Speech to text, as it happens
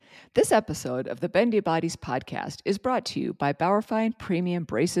This episode of the Bendy Bodies podcast is brought to you by Bauerfeind Premium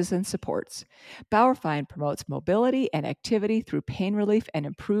Braces and Supports. Bauerfeind promotes mobility and activity through pain relief and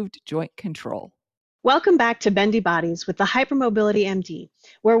improved joint control. Welcome back to Bendy Bodies with the Hypermobility MD,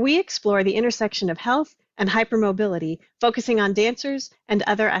 where we explore the intersection of health and hypermobility, focusing on dancers and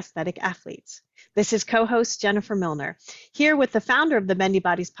other athletic athletes. This is co-host Jennifer Milner, here with the founder of the Bendy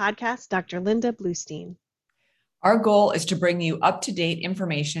Bodies podcast, Dr. Linda Bluestein. Our goal is to bring you up-to-date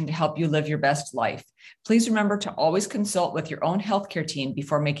information to help you live your best life. Please remember to always consult with your own healthcare team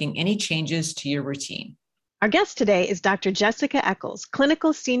before making any changes to your routine. Our guest today is Dr. Jessica Eccles,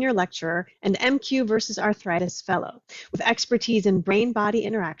 clinical senior lecturer and MQ versus arthritis fellow, with expertise in brain-body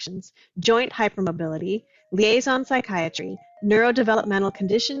interactions, joint hypermobility, liaison psychiatry, neurodevelopmental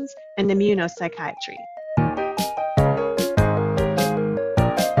conditions, and immunopsychiatry.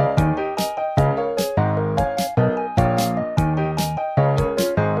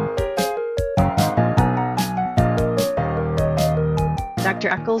 Dr.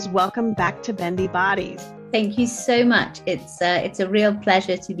 Eccles, welcome back to Bendy Bodies. Thank you so much. It's a real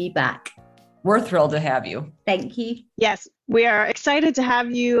pleasure to be back. We're thrilled to have you. Thank you. Yes, we are excited to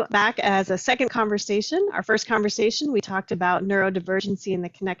have you back as a second conversation. Our first conversation, we talked about neurodivergency and the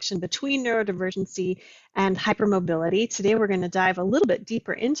connection between neurodivergency and hypermobility. Today, we're going to dive a little bit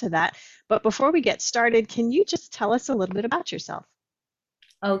deeper into that. But before we get started, can you just tell us a little bit about yourself?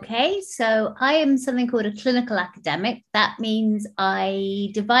 Okay, so I am something called a clinical academic. That means I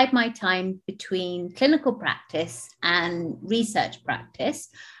divide my time between clinical practice and research practice,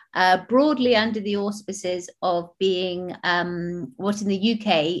 broadly under the auspices of being what in the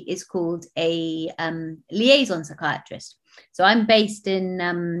UK is called a liaison psychiatrist. So I'm based in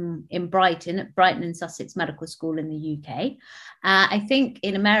Brighton, at Brighton and Sussex Medical School in the UK. I think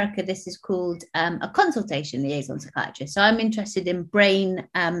in America, this is called a consultation liaison psychiatrist. So I'm interested in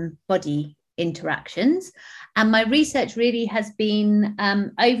brain-body interactions. And my research really has been,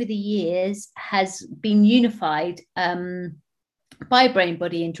 over the years, has been unified by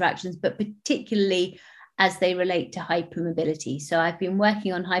brain-body interactions, but particularly as they relate to hypermobility. So I've been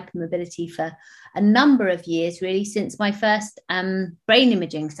working on hypermobility for a number of years, really, since my first brain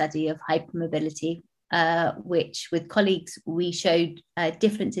imaging study of hypermobility, which with colleagues, we showed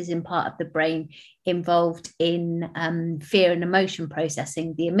differences in part of the brain involved in fear and emotion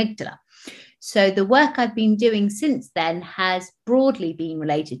processing, the amygdala. So the work I've been doing since then has broadly been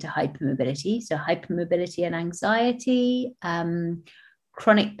related to hypermobility. So hypermobility and anxiety,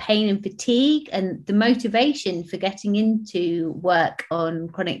 chronic pain and fatigue. And the motivation for getting into work on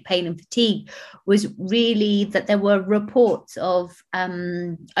chronic pain and fatigue was really that there were reports of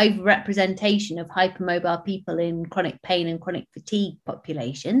overrepresentation of hypermobile people in chronic pain and chronic fatigue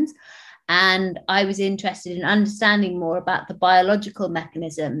populations. And I was interested in understanding more about the biological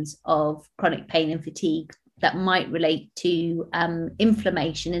mechanisms of chronic pain and fatigue that might relate to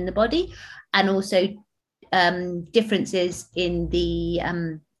inflammation in the body, and also differences in the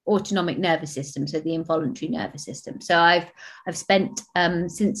autonomic nervous system, so the involuntary nervous system. So I've spent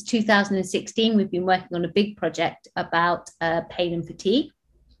since 2016, we've been working on a big project about pain and fatigue.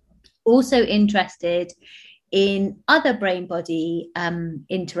 Also interested in other brain-body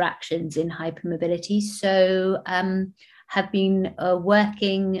interactions in hypermobility. So have been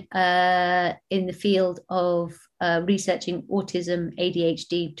working in the field of researching autism,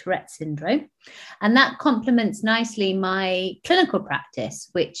 ADHD, Tourette syndrome. And that complements nicely my clinical practice,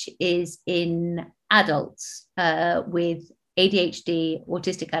 which is in adults with ADHD,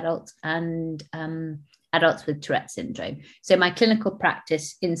 autistic adults, and adults with Tourette syndrome. So my clinical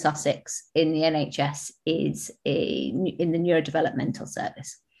practice in Sussex in the NHS is in the neurodevelopmental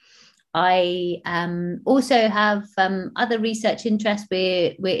service. I also have other research interests.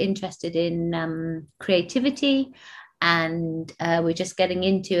 We're interested in creativity, and we're just getting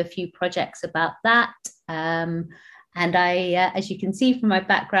into a few projects about that. And I, as you can see from my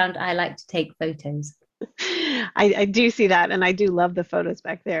background, I like to take photos. I do see that, and I do love the photos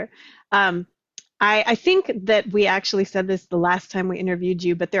back there. I think that we actually said this the last time we interviewed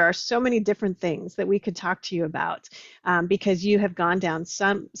you, but there are so many different things that we could talk to you about because you have gone down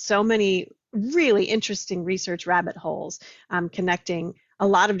so many really interesting research rabbit holes, connecting a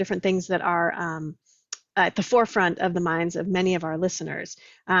lot of different things that are at the forefront of the minds of many of our listeners.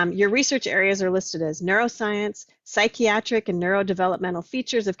 Your research areas are listed as neuroscience, psychiatric and neurodevelopmental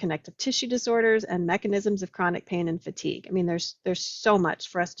features of connective tissue disorders, and mechanisms of chronic pain and fatigue. I mean, there's so much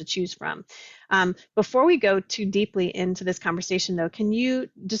for us to choose from. Before we go too deeply into this conversation, though, can you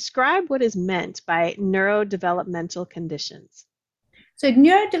describe what is meant by neurodevelopmental conditions? So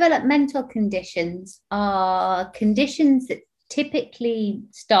neurodevelopmental conditions are conditions that typically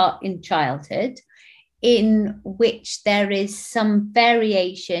start in childhood, in which there is some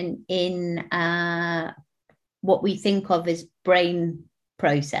variation in what we think of as brain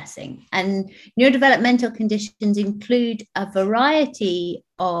processing. And neurodevelopmental conditions include a variety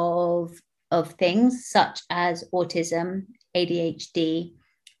of things such as autism, ADHD,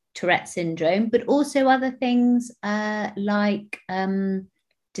 Tourette syndrome, but also other things like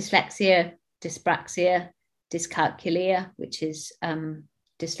dyslexia, dyspraxia, dyscalculia, which is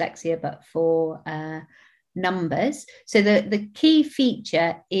dyslexia but for numbers. So the key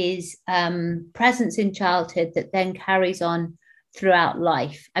feature is presence in childhood that then carries on throughout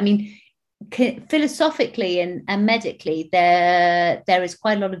life. I mean, philosophically and medically, there is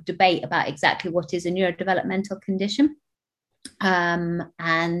quite a lot of debate about exactly what is a neurodevelopmental condition.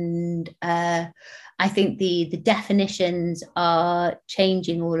 I think the definitions are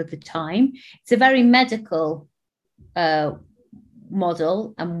changing all of the time. It's a very medical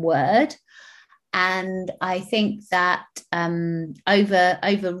model and word. And I think that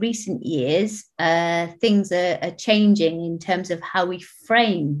over recent years, things are changing in terms of how we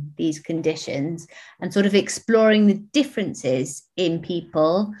frame these conditions and sort of exploring the differences in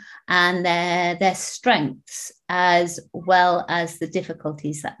people and their strengths as well as the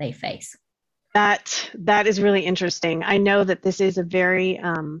difficulties that they face. That is really interesting. I know that this is a very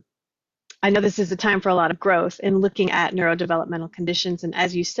I know this is a time for a lot of growth in looking at neurodevelopmental conditions. And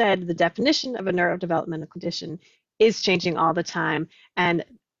as you said, the definition of a neurodevelopmental condition is changing all the time and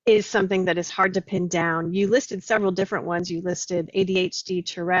is something that is hard to pin down. You listed several different ones. You listed ADHD,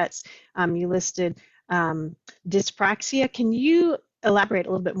 Tourette's, you listed dyspraxia. Can you elaborate a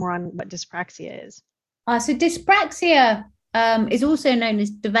little bit more on what dyspraxia is? So dyspraxia is also known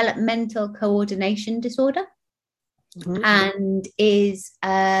as developmental coordination disorder. Mm-hmm. And is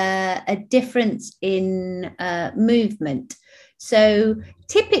a difference in movement. So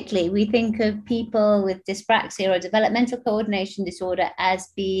typically we think of people with dyspraxia or developmental coordination disorder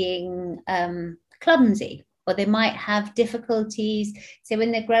as being clumsy, or they might have difficulties, say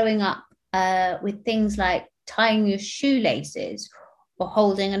when they're growing up, with things like tying your shoelaces or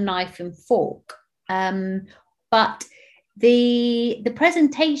holding a knife and fork. But the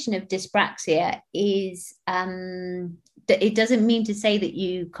presentation of dyspraxia is it doesn't mean to say that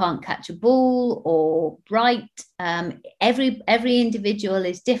you can't catch a ball or write. Every individual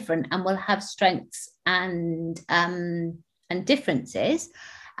is different and will have strengths and differences.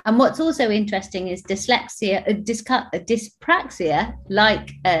 And what's also interesting is dyspraxia,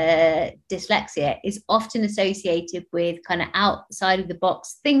 like dyslexia, is often associated with kind of outside of the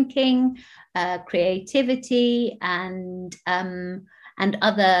box thinking, creativity, and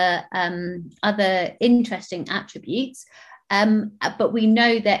other interesting attributes. But we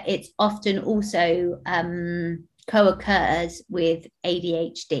know that it's often also co-occurs with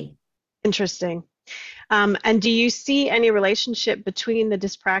ADHD. Interesting. And do you see any relationship between the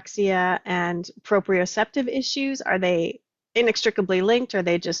dyspraxia and proprioceptive issues? Are they inextricably linked? Are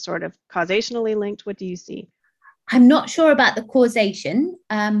they just sort of causationally linked? What do you see? I'm not sure about the causation,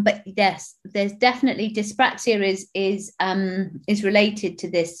 but yes, there's definitely dyspraxia is related to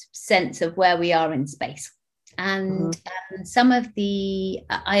this sense of where we are in space. And some of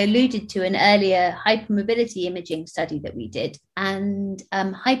I alluded to an earlier hypermobility imaging study that we did, and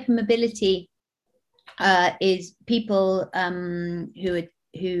hypermobility is people who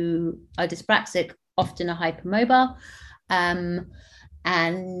are dyspraxic often are hypermobile.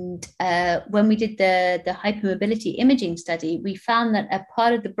 And when we did the hypermobility imaging study, we found that a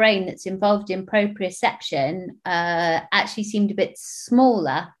part of the brain that's involved in proprioception actually seemed a bit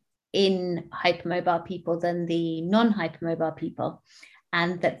smaller in hypermobile people than the non-hypermobile people,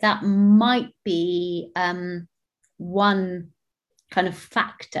 and that might be one kind of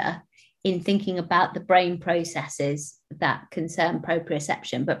factor in thinking about the brain processes that concern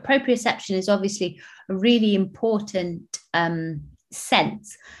proprioception. But proprioception is obviously a really important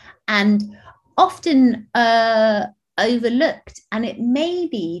sense and often overlooked. And it may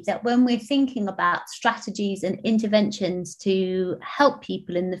be that when we're thinking about strategies and interventions to help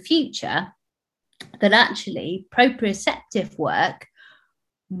people in the future, that actually proprioceptive work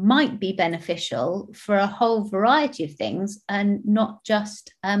might be beneficial for a whole variety of things and not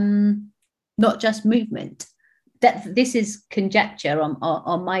just movement. That this is conjecture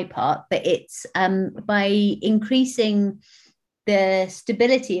on my part, but it's by increasing the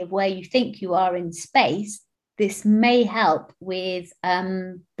stability of where you think you are in space, this may help with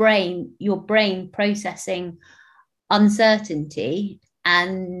your brain processing uncertainty,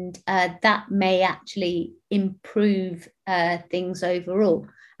 and that may actually improve things overall.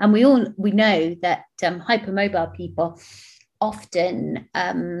 And we know that hypermobile people often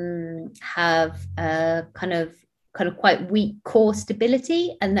have a kind of quite weak core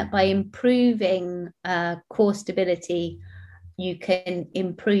stability, and that by improving core stability, you can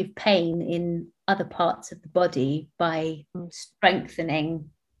improve pain in other parts of the body by strengthening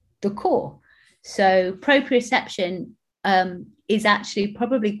the core. So proprioception is actually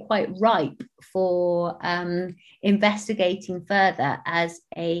probably quite ripe for investigating further as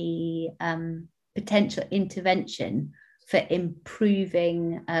a potential intervention for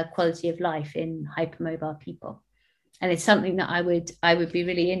improving quality of life in hypermobile people. And it's something that I would be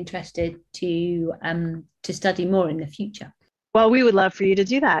really interested to study more in the future. Well, we would love for you to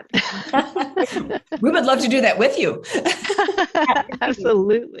do that. We would love to do that with you.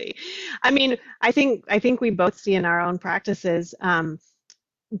 Absolutely. I mean, I think we both see in our own practices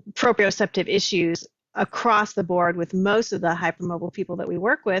proprioceptive issues across the board with most of the hypermobile people that we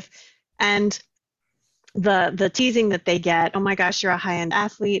work with, and the teasing that they get, oh my gosh, you're a high-end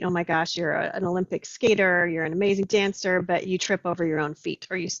athlete, oh my gosh, you're an Olympic skater, you're an amazing dancer, but you trip over your own feet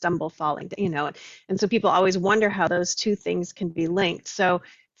or you stumble falling, and so people always wonder how those two things can be linked. So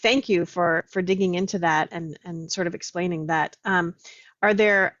thank you for digging into that and sort of explaining that. Are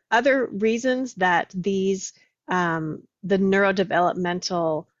there other reasons that these the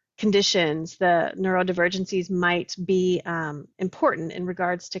neurodevelopmental conditions, the neurodivergencies, might be important in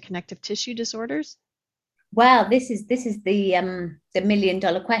regards to connective tissue disorders? Well, this is the $1 million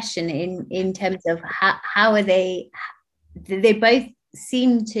question in terms of how are they both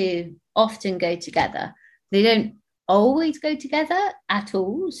seem to often go together. They don't always go together at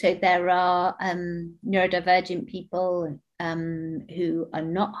all. So there are neurodivergent people who are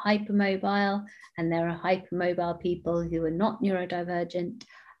not hypermobile, and there are hypermobile people who are not neurodivergent.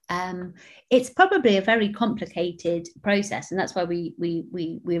 It's probably a very complicated process, and that's why we're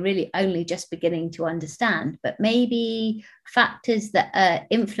really only just beginning to understand. But maybe factors that are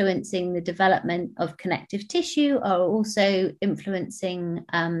influencing the development of connective tissue are also influencing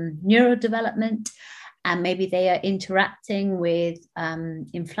neurodevelopment, and maybe they are interacting with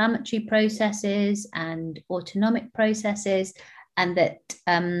inflammatory processes and autonomic processes, and that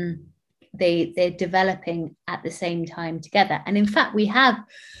they're developing at the same time together. And in fact, we have,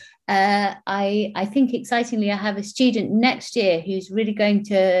 I think excitingly, I have a student next year who's really going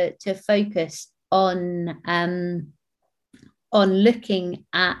to focus on looking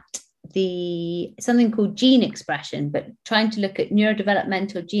at something called gene expression, but trying to look at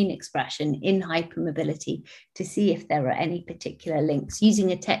neurodevelopmental gene expression in hypermobility to see if there are any particular links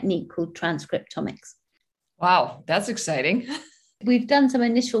using a technique called transcriptomics. Wow, that's exciting. We've done some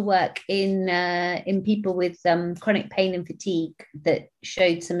initial work in people with chronic pain and fatigue that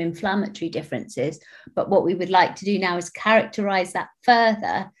showed some inflammatory differences. But what we would like to do now is characterize that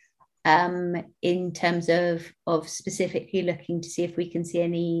further in terms of specifically looking to see if we can see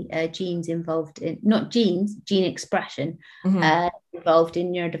any genes involved in, not genes, gene expression involved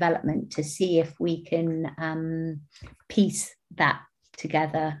in neurodevelopment, to see if we can piece that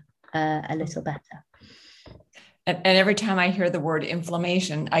together a little better. And every time I hear the word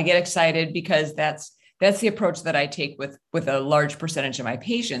inflammation, I get excited, because that's the approach that I take with a large percentage of my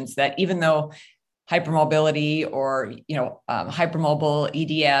patients, that even though hypermobility or, hypermobile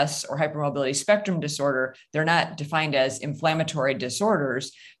EDS or hypermobility spectrum disorder, they're not defined as inflammatory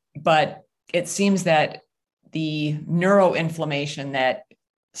disorders, but it seems that the neuroinflammation that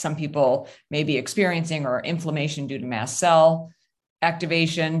some people may be experiencing, or inflammation due to mast cell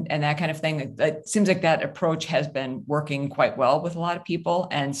activation and that kind of thing, it seems like that approach has been working quite well with a lot of people.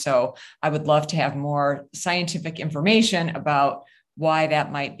 And so I would love to have more scientific information about why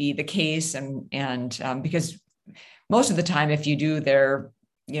that might be the case. And because most of the time, if you do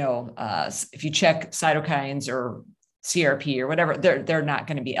if you check cytokines or CRP or whatever, they're not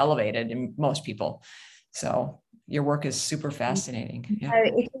going to be elevated in most people. So your work is super fascinating. Yeah.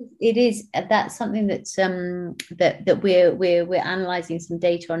 It is. That's something that's that we're analysing some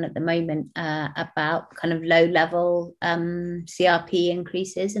data on at the moment about kind of low level CRP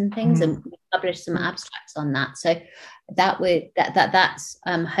increases and things, and we published some abstracts on that. So that's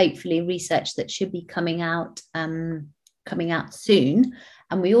hopefully research that should be coming out soon.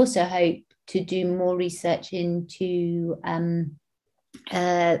 And we also hope to do more research into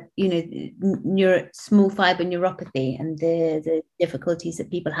small fiber neuropathy and the difficulties that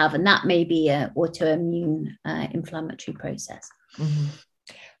people have, and that may be an autoimmune inflammatory process. Mm-hmm.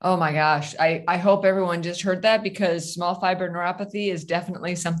 Oh my gosh, I hope everyone just heard that, because small fiber neuropathy is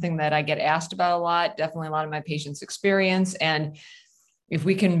definitely something that I get asked about a lot, definitely a lot of my patients experience. And if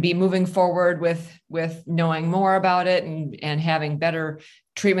we can be moving forward with knowing more about it and having better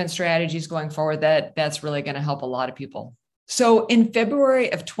treatment strategies going forward, that's really going to help a lot of people. So in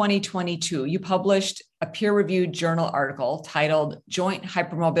February of 2022, you published a peer-reviewed journal article titled Joint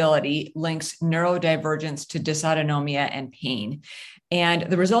Hypermobility Links Neurodivergence to Dysautonomia and Pain.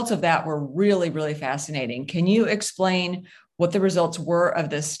 And the results of that were really, really fascinating. Can you explain what the results were of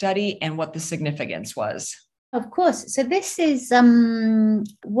this study and what the significance was? Of course. So this is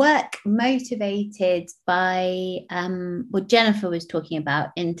work motivated by what Jennifer was talking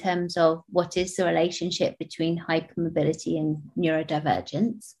about in terms of what is the relationship between hypermobility and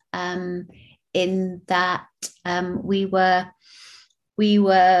neurodivergence. In that we were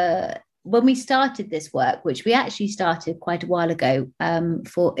when we started this work, which we actually started quite a while ago,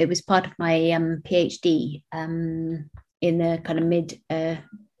 it was part of my PhD in the kind of mid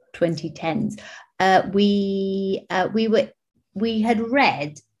 2010s. We had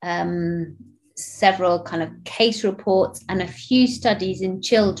read several kind of case reports and a few studies in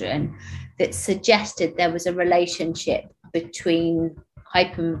children that suggested there was a relationship between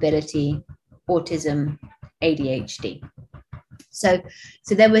hypermobility, autism, ADHD. So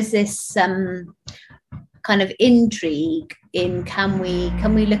there was this kind of intrigue in can we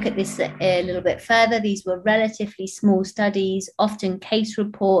look at this a little bit further? These were relatively small studies, often case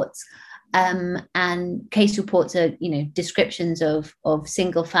reports. And case reports are, descriptions of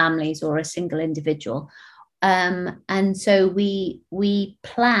single families or a single individual. And so we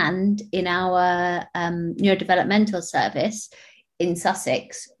planned in our neurodevelopmental service in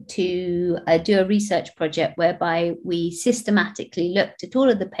Sussex to do a research project whereby we systematically looked at all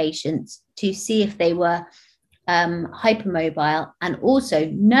of the patients to see if they were hypermobile, and also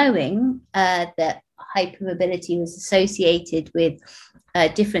knowing that hypermobility was associated with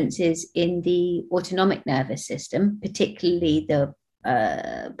differences in the autonomic nervous system, particularly the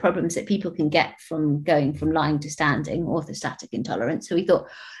problems that people can get from going from lying to standing, orthostatic intolerance. So we thought,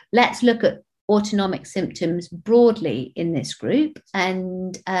 let's look at autonomic symptoms broadly in this group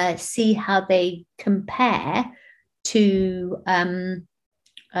and see how they compare to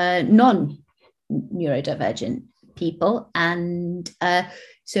non-neurodivergent people. And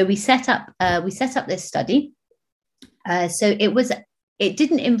so we set up this study. So it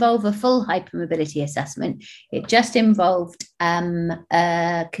didn't involve a full hypermobility assessment. It just involved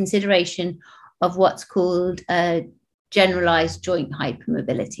consideration of what's called generalized joint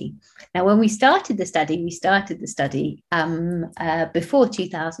hypermobility. Now, when we started the study before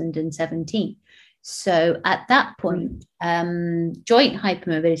 2017. So at that point, joint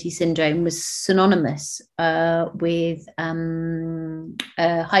hypermobility syndrome was synonymous with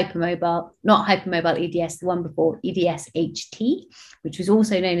hypermobile, not hypermobile EDS, the one before, EDS-HT, which was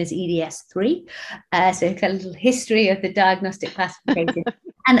also known as EDS-3. So a little history of the diagnostic classification.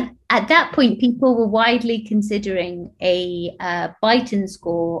 And at that point, people were widely considering a Beighton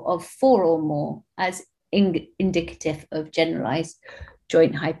score of 4 or more as indicative of generalized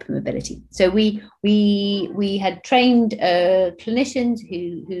joint hypermobility. So we had trained clinicians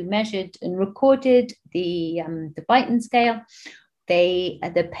who measured and recorded the Beighton scale.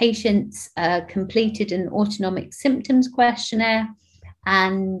 The patients completed an autonomic symptoms questionnaire,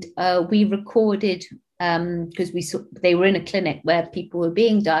 and we recorded, because they were in a clinic where people were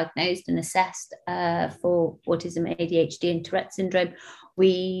being diagnosed and assessed for autism, ADHD, and Tourette syndrome.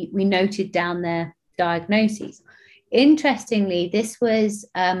 We noted down their diagnoses. Interestingly, this was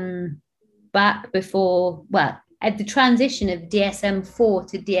back before, at the transition of DSM-4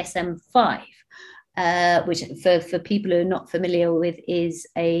 to DSM-5, which for people who are not familiar with is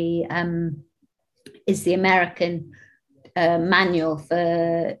the American manual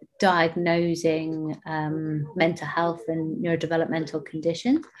for diagnosing mental health and neurodevelopmental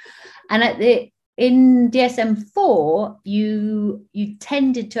conditions. And in DSM-4, you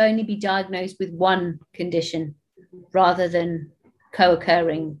tended to only be diagnosed with one condition rather than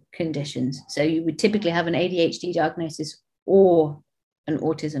co-occurring conditions. So you would typically have an ADHD diagnosis or an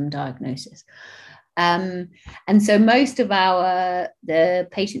autism diagnosis. And so most of the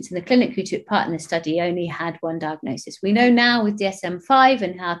patients in the clinic who took part in the study only had one diagnosis. We know now with DSM-5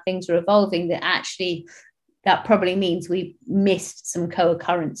 and how things are evolving that actually that probably means we missed some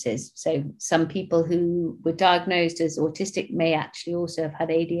co-occurrences. So some people who were diagnosed as autistic may actually also have had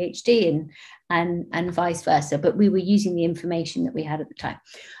ADHD and vice versa. But we were using the information that we had at the time.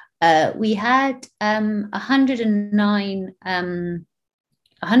 We had 109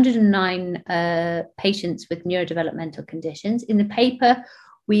 patients with neurodevelopmental conditions. In the paper,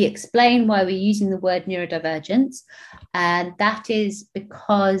 we explain why we're using the word neurodivergence, and that is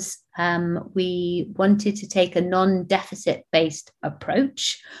because we wanted to take a non-deficit based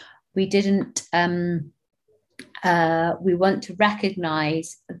approach. We didn't We want to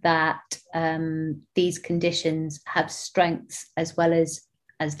recognize that these conditions have strengths as well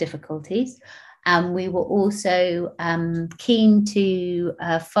as difficulties. And we were also keen to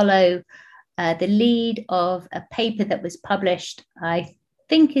follow the lead of a paper that was published, I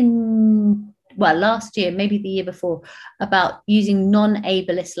think last year, maybe the year before, about using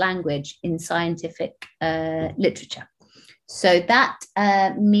non-ableist language in scientific literature. So that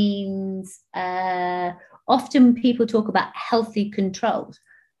means often people talk about healthy controls.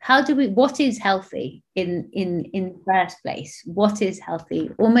 What is healthy in the first place? What is healthy?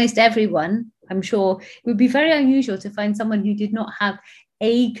 Almost everyone, I'm sure, it would be very unusual to find someone who did not have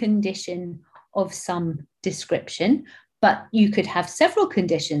a condition of some description, but you could have several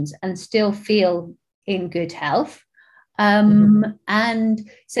conditions and still feel in good health. And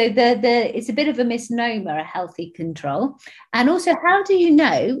so it's a bit of a misnomer, a healthy control. And also, how do you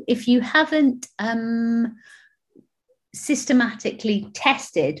know if you haven't systematically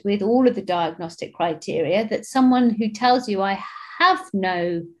tested with all of the diagnostic criteria that someone who tells you I have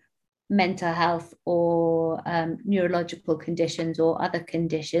no mental health or neurological conditions or other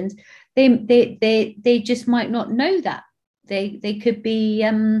conditions, they just might not know that they could be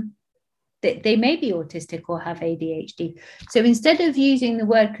they may be autistic or have ADHD. So instead of using the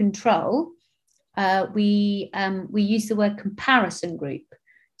word control, we use the word comparison group.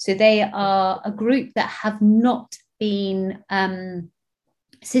 So they are a group that have not been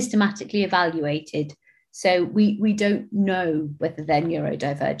systematically evaluated. So we don't know whether they're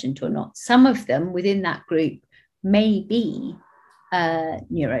neurodivergent or not. Some of them within that group may be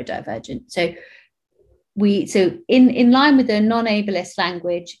neurodivergent. So in line with the non-ableist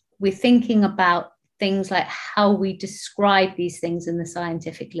language, we're thinking about things like how we describe these things in the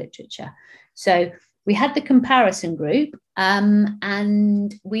scientific literature. So we had the comparison group,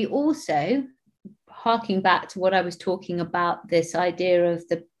 and we also, harking back to what I was talking about, this idea of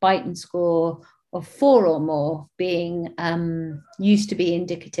the Beighton score of 4 or more being used to be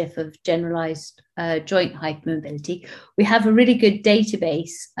indicative of generalized joint hypermobility. We have a really good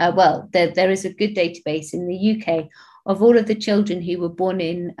database. There is a good database in the UK of all of the children who were born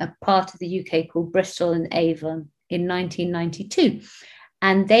in a part of the UK called Bristol and Avon in 1992.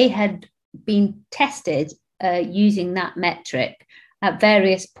 And they had been tested using that metric at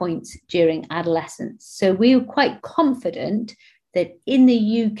various points during adolescence. So we were quite confident that in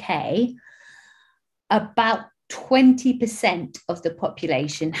the UK, about 20% of the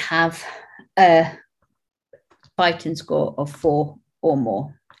population have a Beighton score of 4 or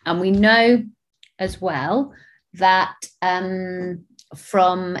more. And we know as well that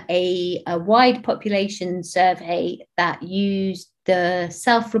from a wide population survey that used the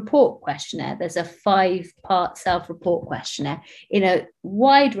self-report questionnaire, there's a 5-part self-report questionnaire in a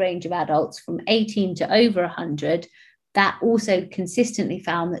wide range of adults from 18 to over 100, that also consistently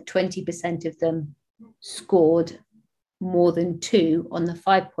found that 20% of them scored more than 2 on the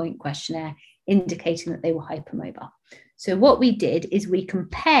 5-point questionnaire, indicating that they were hypermobile. So what we did is we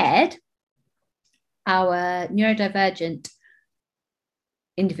compared our neurodivergent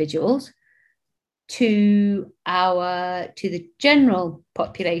individuals to the general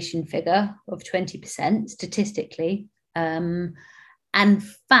population figure of 20% statistically, and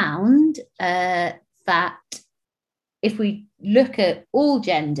found that if we look at all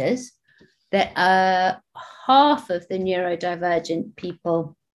genders, that half of the neurodivergent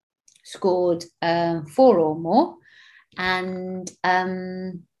people scored 4 or more, and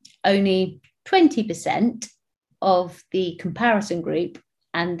only 20% of the comparison group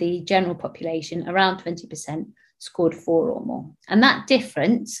and the general population, around 20%, scored 4 or more. And that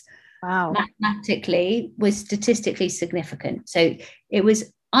difference, wow, mathematically was statistically significant. So it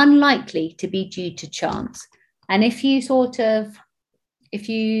was unlikely to be due to chance. And if you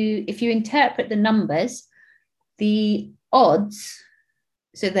interpret the numbers, the odds,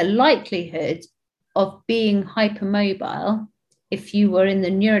 so the likelihood of being hypermobile if you were in the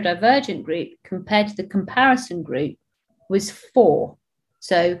neurodivergent group compared to the comparison group was 4.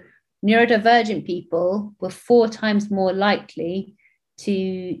 So neurodivergent people were 4 times more likely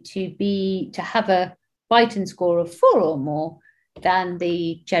to have a Beighton score of 4 or more than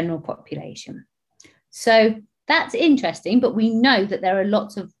the general population. So that's interesting, but we know that there are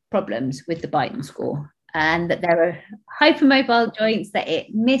lots of problems with the Beighton score, and that there are hypermobile joints that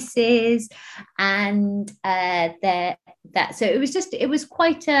it misses, and so it was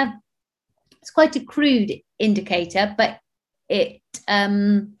quite a crude indicator, but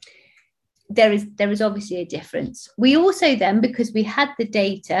there is obviously a difference. We also then, because we had the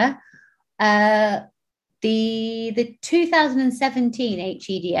data, the 2017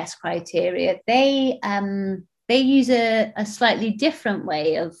 HEDS criteria, they they use a slightly different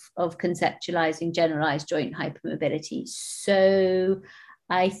way of conceptualizing generalized joint hypermobility. So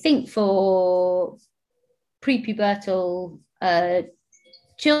I think for prepubertal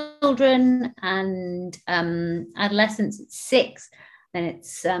children and adolescents, it's 6, then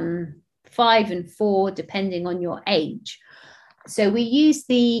it's 5 and 4, depending on your age. So we use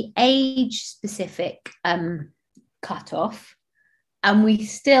the age-specific cutoff, and we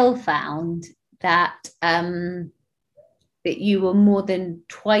still found that that you were more than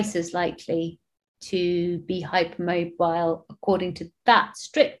twice as likely to be hypermobile according to that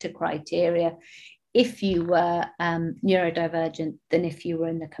stricter criteria if you were neurodivergent than if you were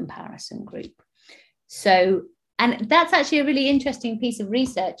in the comparison group. So, and that's actually a really interesting piece of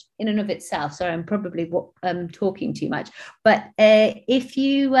research in and of itself. Sorry, I'm probably talking too much, but if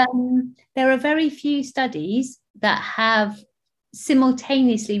you, there are very few studies that have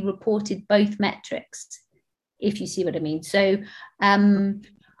simultaneously reported both metrics, if you see what I mean. So,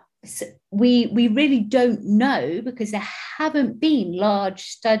 so we really don't know, because there haven't been large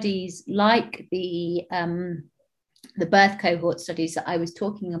studies like the birth cohort studies that I was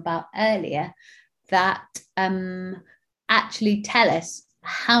talking about earlier that actually tell us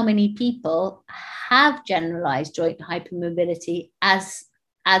how many people have generalized joint hypermobility as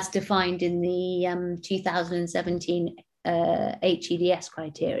defined in the 2017 HEDS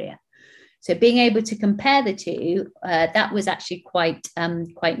criteria. So being able to compare the two, that was actually quite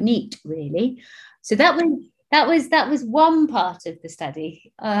neat, really. So that was one part of the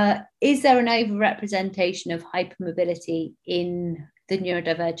study. Is there an overrepresentation of hypermobility in the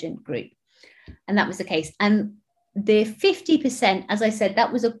neurodivergent group? And that was the case. And the 50%, as I said,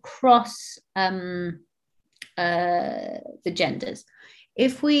 that was across the genders.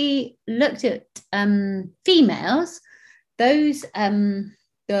 If we looked at females, those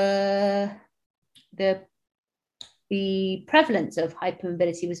the prevalence of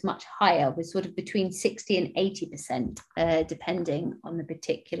hypermobility was much higher, was sort of between 60 and 80%, depending on the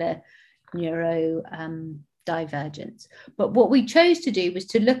particular neurodivergence. But what we chose to do was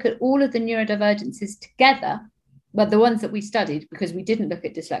to look at all of the neurodivergences together, but the ones that we studied, because we didn't look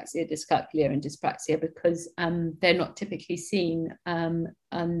at dyslexia, dyscalculia, and dyspraxia, because they're not typically seen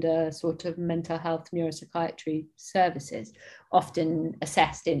under sort of mental health neuropsychiatry services, often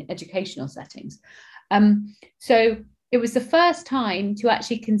assessed in educational settings. So it was the first time to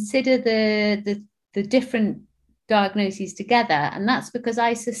actually consider the different diagnoses together, and that's because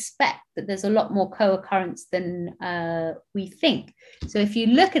I suspect that there's a lot more co-occurrence than we think. So if you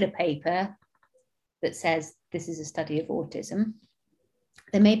look at a paper that says this is a study of autism,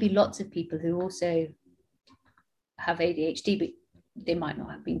 there may be lots of people who also have ADHD, but they might not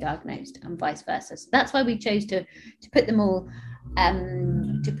have been diagnosed, and vice versa. So that's why we chose to put them all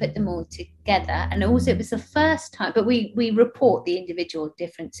together. And also it was the first time, but we report the individual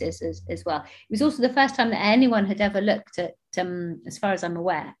differences as well. It was also the first time that anyone had ever looked at, as far as I'm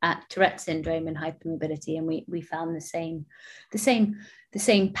aware, at Tourette syndrome and hypermobility, and we found the same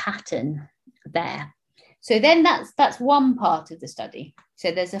pattern there. So then that's one part of the study.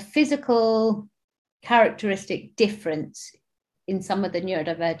 So there's a physical characteristic difference in some of the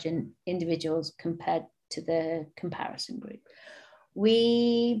neurodivergent individuals compared to the comparison group.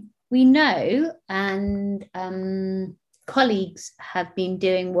 We know, and colleagues have been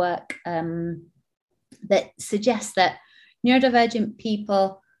doing work that suggests that neurodivergent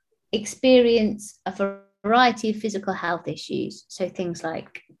people experience a variety of physical health issues. So things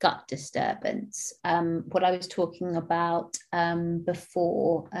like gut disturbance, what I was talking about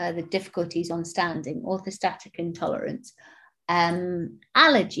before, the difficulties on standing, orthostatic intolerance,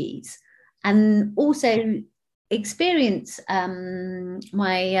 allergies, and also experience,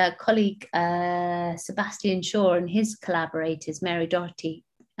 my colleague Sebastian Shaw and his collaborators, Mary Doherty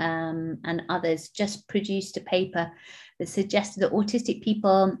and others, just produced a paper that suggested that autistic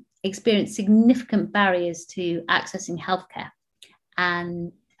people experience significant barriers to accessing healthcare.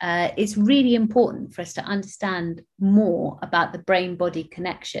 And it's really important for us to understand more about the brain-body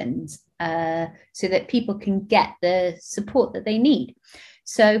connections so that people can get the support that they need.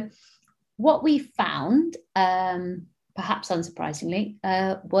 So what we found, perhaps unsurprisingly,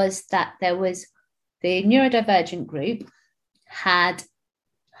 was that there was the neurodivergent group had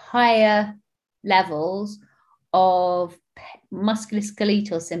higher levels of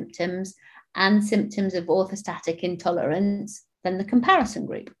musculoskeletal symptoms and symptoms of orthostatic intolerance than the comparison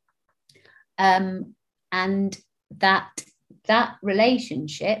group. And that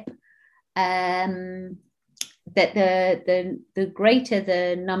relationship, that the greater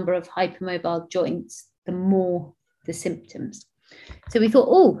the number of hypermobile joints, the more the symptoms. So we thought,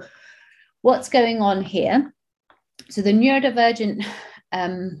 oh, what's going on here? So the neurodivergent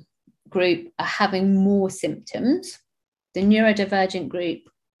group are having more symptoms. The neurodivergent group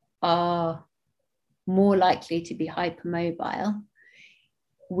are more likely to be hypermobile.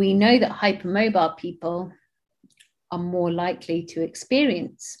 We know that hypermobile people are more likely to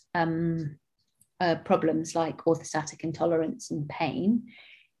experience problems like orthostatic intolerance and pain.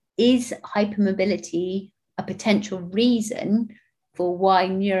 Is hypermobility a potential reason for why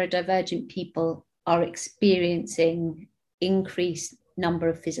neurodivergent people are experiencing increased number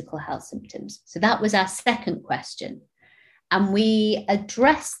of physical health symptoms? So that was our second question. And we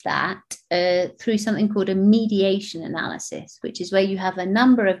addressed that through something called a mediation analysis, which is where you have a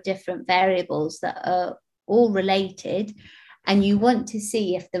number of different variables that are all related, and you want to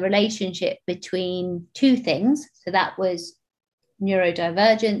see if the relationship between two things, so that was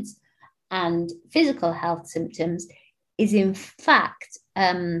neurodivergence and physical health symptoms, is in fact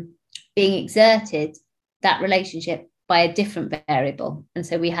being exerted, that relationship, by a different variable. And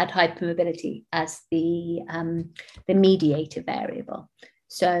so we had hypermobility as the mediator variable.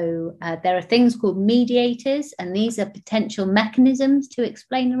 So there are things called mediators, and these are potential mechanisms to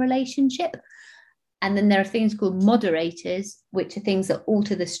explain the relationship. And then there are things called moderators, which are things that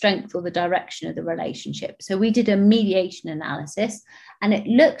alter the strength or the direction of the relationship. So we did a mediation analysis, and it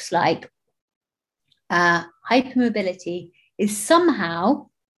looks like hypermobility is somehow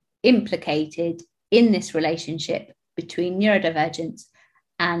implicated in this relationship between neurodivergence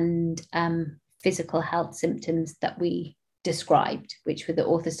and physical health symptoms that we described, which were the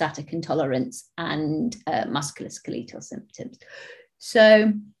orthostatic intolerance and musculoskeletal symptoms.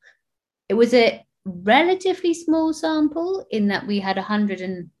 So it was a relatively small sample in that we had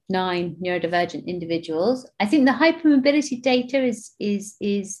 109 neurodivergent individuals. I think the hypermobility data is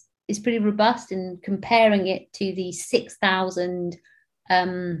pretty robust, in comparing it to the 6,000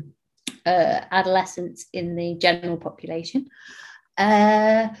 adolescents in the general population.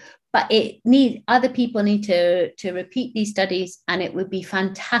 But other people need to repeat these studies, and it would be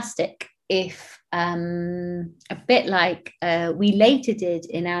fantastic if a bit like we later did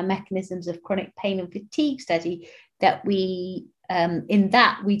in our mechanisms of chronic pain and fatigue study, that we in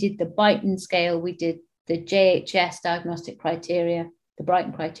that we did the Brighton scale, we did the JHS diagnostic criteria, the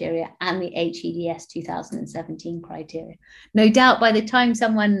Brighton criteria, and the HEDS 2017 criteria. No doubt by the time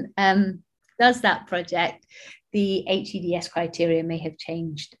someone does that project, the HEDS criteria may have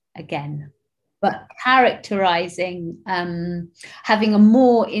changed again. But characterizing, having a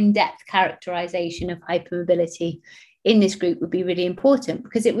more in-depth characterization of hypermobility in this group would be really important,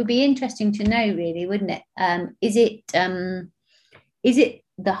 because it would be interesting to know, really, wouldn't it? Is it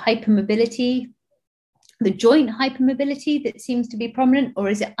the hypermobility, the joint hypermobility that seems to be prominent, or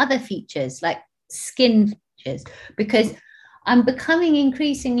is it other features like skin features? Because I'm becoming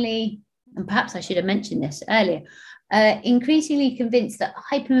increasingly, and perhaps I should have mentioned this earlier, increasingly convinced that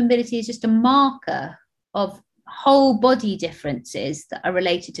hypermobility is just a marker of whole body differences that are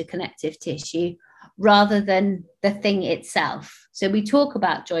related to connective tissue rather than the thing itself. So we talk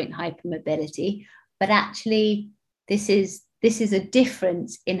about joint hypermobility, but actually this is a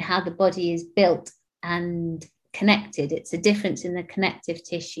difference in how the body is built and connected. It's a difference in the connective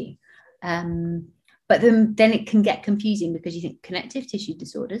tissue. But then it can get confusing, because you think connective tissue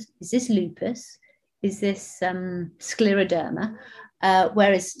disorders, is this lupus? Is this scleroderma?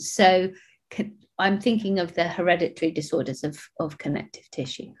 I'm thinking of the hereditary disorders of connective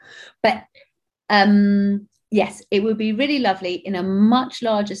tissue. But yes, it would be really lovely in a much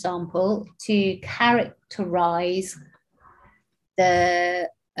larger sample to characterize the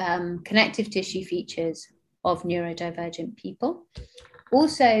connective tissue features of neurodivergent people.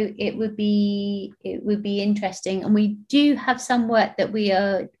 Also, it would be interesting, and we do have some work that we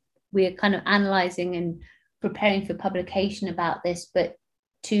are kind of analysing and preparing for publication about this, but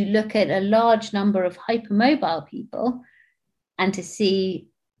to look at a large number of hypermobile people and to see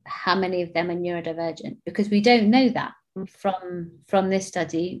how many of them are neurodivergent, because we don't know that from this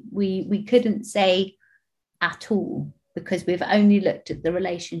study. We couldn't say at all, because we've only looked at the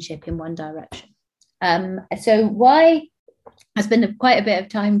relationship in one direction. So why I spent quite a bit of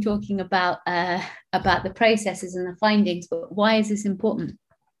time talking about the processes and the findings, but why is this important?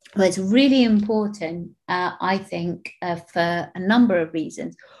 Well, it's really important, I think, for a number of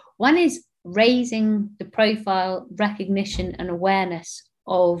reasons. One is raising the profile, recognition, and awareness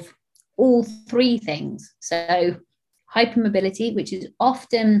of all three things. So hypermobility, which is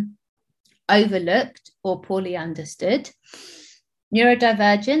often overlooked or poorly understood;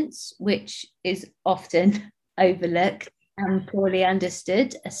 neurodivergence, which is often overlooked and poorly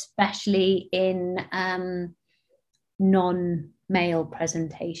understood, especially in non-male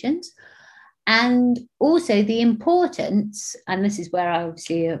presentations; And also the importance, and this is where I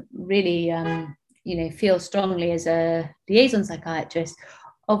obviously really, feel strongly as a liaison psychiatrist,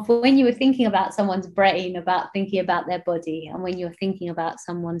 of when you were thinking about someone's brain, about thinking about their body, and when you're thinking about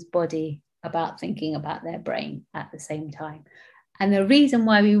someone's body, about thinking about their brain at the same time. And the reason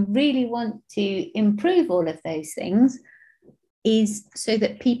why we really want to improve all of those things is so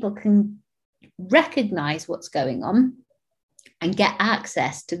that people can recognize what's going on and get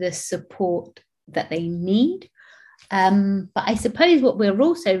access to the support that they need. But I suppose what we're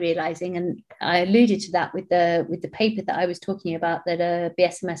also realizing, and I alluded to that with the paper that I was talking about that a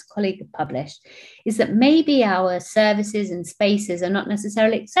BSMS colleague had published, is that maybe our services and spaces are not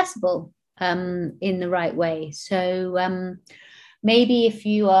necessarily accessible in the right way. So maybe if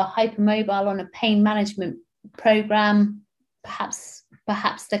you are hypermobile on a pain management program, perhaps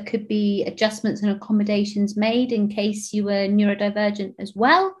there could be adjustments and accommodations made in case you were neurodivergent as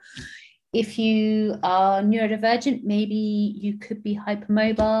well. If you are neurodivergent, maybe you could be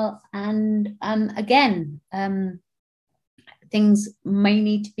hypermobile. And again, things may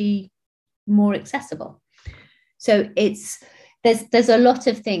need to be more accessible. So there's a lot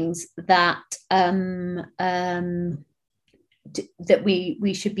of things that that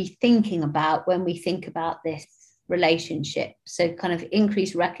we should be thinking about when we think about this relationship. So kind of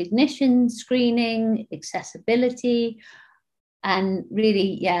increased recognition, screening, accessibility, and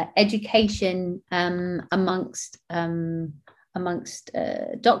really, education amongst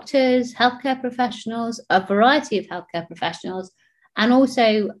doctors, healthcare professionals, a variety of healthcare professionals, and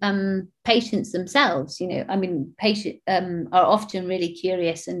also patients themselves. Patients are often really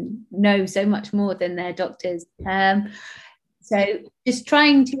curious and know so much more than their doctors. So just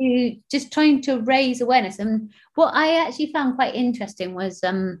trying to raise awareness. And what I actually found quite interesting was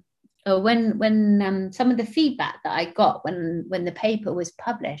when some of the feedback that I got when the paper was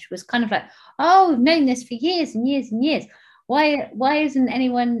published was kind of like, oh, I've known this for years and years and years. Why isn't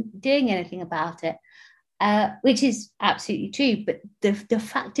anyone doing anything about it? Which is absolutely true. But the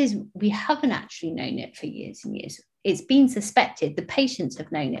fact is, we haven't actually known it for years and years. It's been suspected. The patients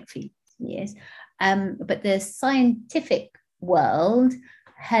have known it for years and years. But the scientific world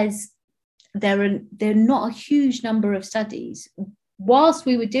there are not a huge number of studies. Whilst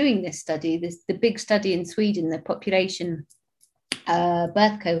we were doing this study, the big study in Sweden, the population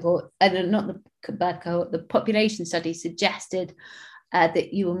birth cohort, not the birth cohort, the population study suggested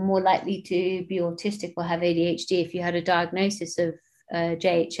that you were more likely to be autistic or have ADHD if you had a diagnosis of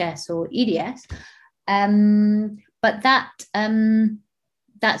JHS or EDS. But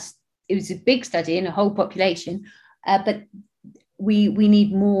it was a big study in a whole population, but we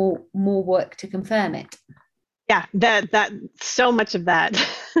need more work to confirm it. Yeah, that so much of that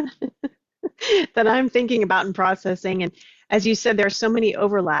that I'm thinking about and processing. And as you said, there are so many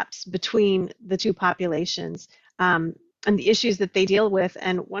overlaps between the two populations and the issues that they deal with.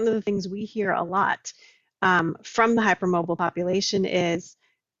 And one of the things we hear a lot from the hypermobile population is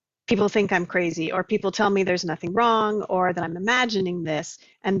people think I'm crazy, or people tell me there's nothing wrong, or that I'm imagining this,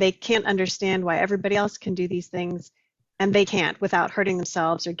 and they can't understand why everybody else can do these things and they can't without hurting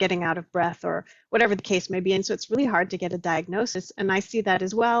themselves or getting out of breath or whatever the case may be. And so it's really hard to get a diagnosis. And I see that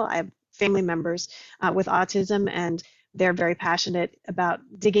as well. I have family members with autism, and they're very passionate about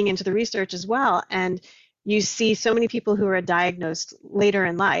digging into the research as well. And you see so many people who are diagnosed later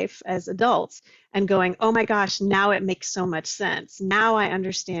in life as adults and going, oh my gosh, now it makes so much sense. Now I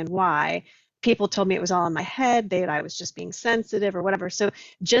understand why. People told me it was all in my head, that I was just being sensitive or whatever. So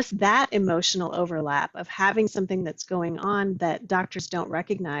just that emotional overlap of having something that's going on that doctors don't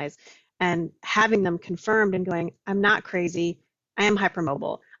recognize and having them confirmed and going, I'm not crazy, I am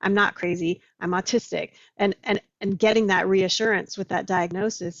hypermobile. I'm not crazy, I'm autistic. And getting that reassurance with that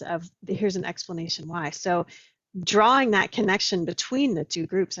diagnosis of here's an explanation why. So drawing that connection between the two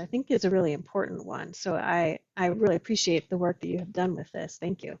groups, I think, is a really important one. So I really appreciate the work that you have done with this.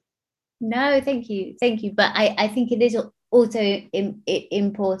 Thank you. No, thank you. But I think it is also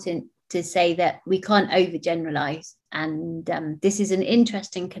important to say that we can't overgeneralize, and this is an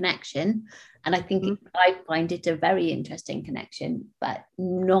interesting connection, and I think I find it a very interesting connection, but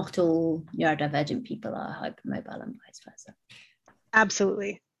not all neurodivergent people are hypermobile and vice versa.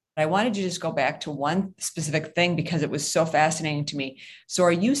 Absolutely. I wanted to just go back to one specific thing because it was so fascinating to me. So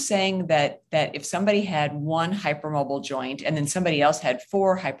are you saying that if somebody had one hypermobile joint and then somebody else had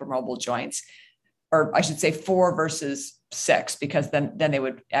 4 hypermobile joints, or I should say 4 versus 6, because then they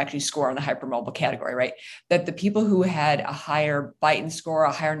would actually score in the hypermobile category, right? That the people who had a higher Beighton score,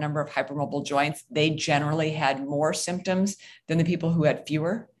 a higher number of hypermobile joints, they generally had more symptoms than the people who had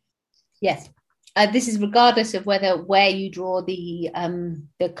fewer? Yes. this is regardless of where you draw the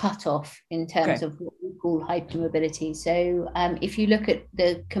cutoff in terms of what we call hypermobility. So if you look at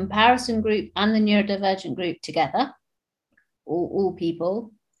the comparison group and the neurodivergent group together, all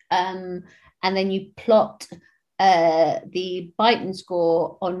people, and then you plot the Brighton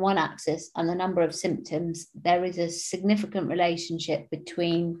score on one axis and the number of symptoms, there is a significant relationship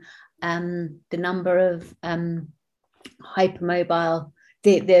between the number of hypermobile,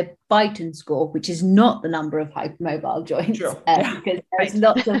 the Brighton score, which is not the number of hypermobile joints, because there's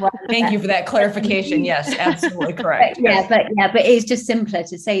lots of work. Thank you for that clarification. Yes, absolutely correct. But it's just simpler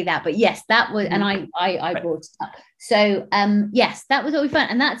to say that. But yes, that was, and I brought it up. So yes, that was what we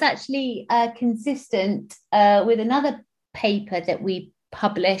found, and that's actually consistent with another paper that we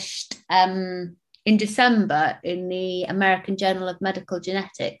published in December in the American Journal of Medical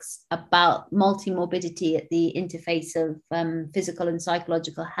Genetics about multimorbidity at the interface of physical and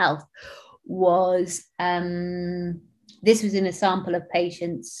psychological health. Was this was in a sample of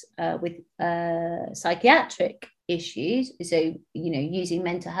patients with psychiatric issues, so using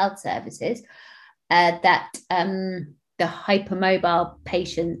mental health services, that the hypermobile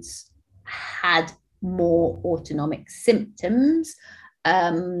patients had more autonomic symptoms.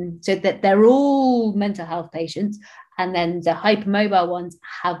 So that they're all mental health patients, and then the hypermobile ones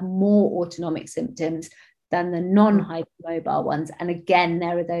have more autonomic symptoms than the non-hypermobile ones. And again,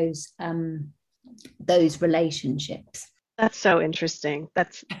 there are those relationships. That's so interesting.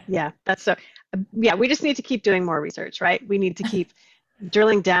 We just need to keep doing more research, right? We need to keep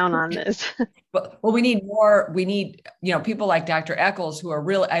drilling down on this. Well, we need more. We need, people like Dr. Eccles, who are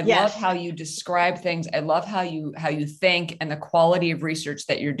really, I love how you describe things. I love how you think and the quality of research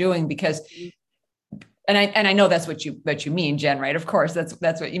that you're doing, because, and I know that's what you mean, Jen, right? Of course,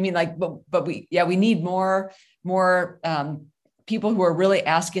 that's what you mean. Like, but we need more people who are really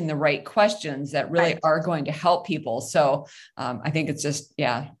asking the right questions that really are going to help people. So I think it's just,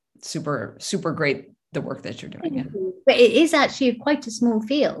 super, super great, the work that you're doing. Yeah. But it is actually quite a small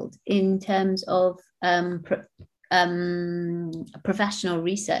field in terms of professional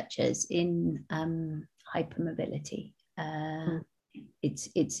researchers in hypermobility.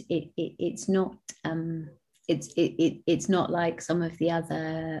 It's not like some of the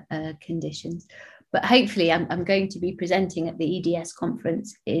other conditions. But hopefully I'm going to be presenting at the EDS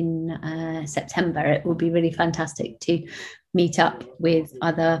conference in September. It will be really fantastic to meet up with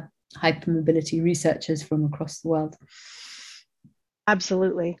other hypermobility researchers from across the world.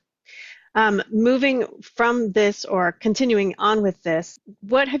 Absolutely. Moving from this, or continuing on with this,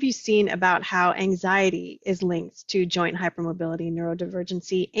 what have you seen about how anxiety is linked to joint hypermobility,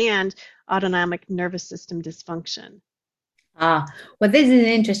 neurodivergency, and autonomic nervous system dysfunction? Well, this is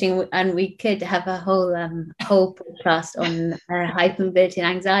interesting, and we could have a whole podcast on hypermobility and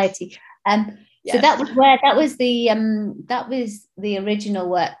anxiety. So that was the original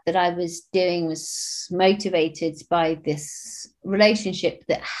work that I was doing, was motivated by this relationship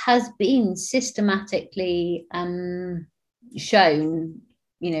that has been systematically shown,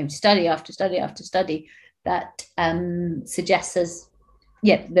 study after study after study, that suggests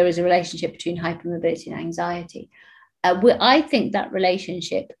there is a relationship between hypermobility and anxiety. I think that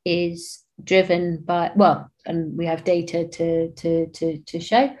relationship is driven by, and we have data to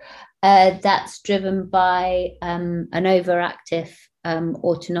show, that's driven by an overactive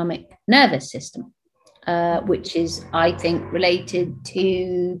autonomic nervous system, which is, I think, related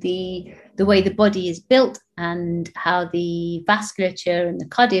to the way the body is built and how the vasculature and the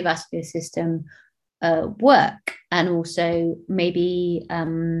cardiovascular system work, and also maybe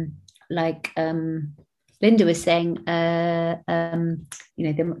Linda was saying, there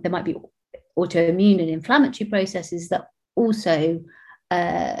might be autoimmune and inflammatory processes that also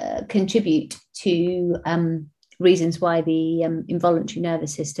contribute to reasons why the involuntary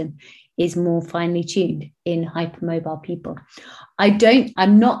nervous system is more finely tuned in hypermobile people.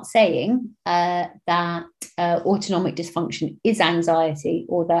 I'm not saying that autonomic dysfunction is anxiety,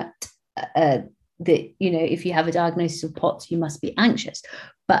 or that if you have a diagnosis of POTS, you must be anxious.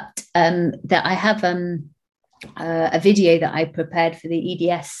 But that I have a video that I prepared for the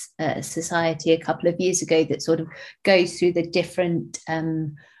EDS Society a couple of years ago that sort of goes through the different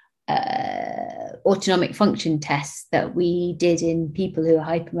autonomic function tests that we did in people who are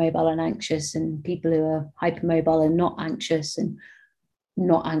hypermobile and anxious, and people who are hypermobile and not anxious, and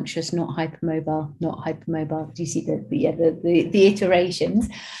not anxious, not hypermobile, not hypermobile. Do you see the iterations?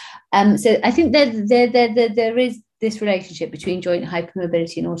 So I think there is this relationship between joint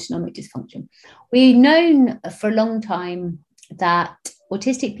hypermobility and autonomic dysfunction. We've known for a long time that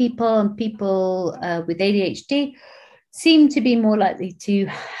autistic people and people with ADHD seem to be more likely to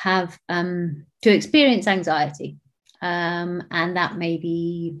have to experience anxiety, and that may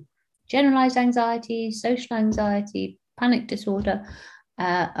be generalized anxiety, social anxiety, panic disorder,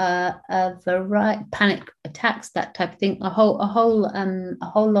 a variety, panic attacks, that type of thing, a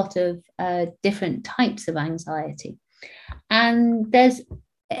whole lot of different types of anxiety. And there's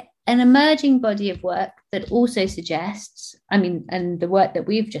an emerging body of work that also suggests, and the work that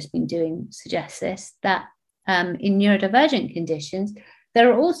we've just been doing suggests this, that in neurodivergent conditions,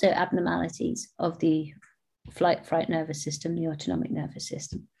 there are also abnormalities of the flight nervous system, the autonomic nervous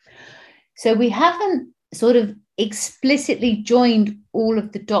system. So we haven't sort of explicitly joined all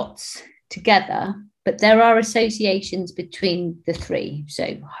of the dots together, but there are associations between the three.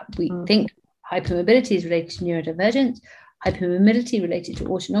 So we think hypermobility is related to neurodivergence, hypermobility related to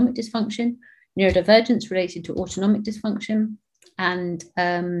autonomic dysfunction, neurodivergence related to autonomic dysfunction, and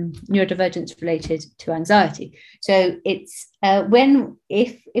neurodivergence related to anxiety. So it's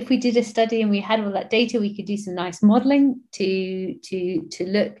if we did a study and we had all that data, we could do some nice modeling to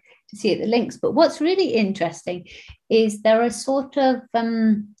look to see at the links. But what's really interesting is there are sort of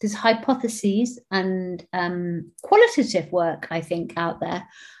there's hypotheses and qualitative work, I think, out there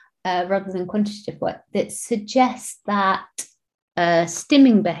rather than quantitative work that suggests that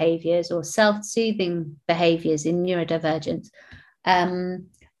stimming behaviors or self-soothing behaviors in neurodivergence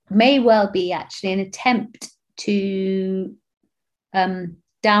may well be actually an attempt to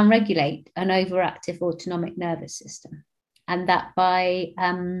downregulate an overactive autonomic nervous system, and that by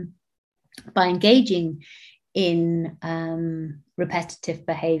engaging in repetitive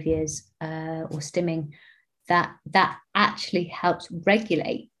behaviors or stimming, that actually helps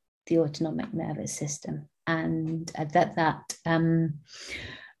regulate the autonomic nervous system, and that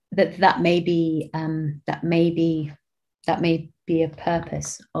may be a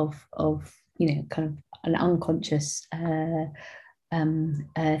purpose of kind of an unconscious thing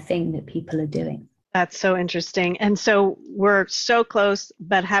that people are doing. That's so interesting. And so we're so close,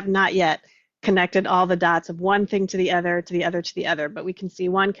 but have not yet connected all the dots of one thing to the other, to the other, to the other. But we can see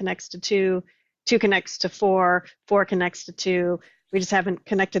one connects to two, two connects to four, four connects to two. We just haven't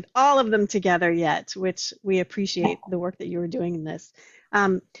connected all of them together yet, which we appreciate the work that you were doing in this.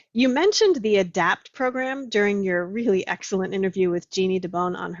 You mentioned the ADAPT program during your really excellent interview with Jeannie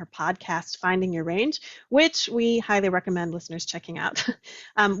DeBone on her podcast, Finding Your Range, which we highly recommend listeners checking out.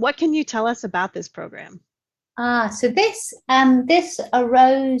 What can you tell us about this program? So this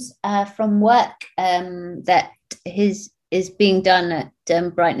arose from work that is being done at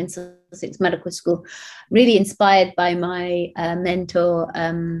Brighton and Sussex Medical School, really inspired by my mentor,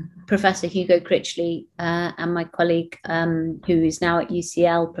 Professor Hugo Critchley, and my colleague, who is now at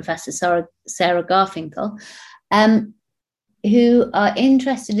UCL, Professor Sarah Garfinkel, who are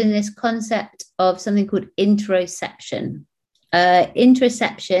interested in this concept of something called interoception.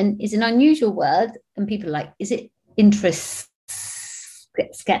 Interoception is an unusual word, and people are like, is it interoception?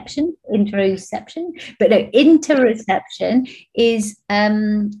 But no, interoception is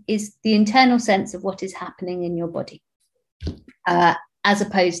the internal sense of what is happening in your body, as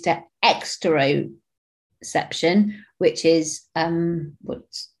opposed to exteroception, which is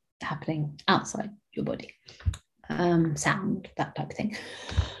what's happening outside your body, sound, that type of thing.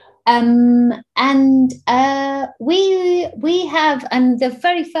 We have, and the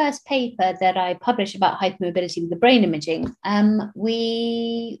very first paper that I published about hypermobility with the brain imaging,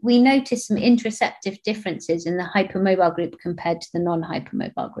 we noticed some interoceptive differences in the hypermobile group compared to the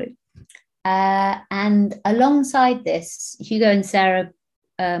non-hypermobile group. And alongside this, Hugo and Sarah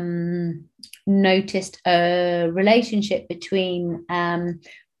noticed a relationship between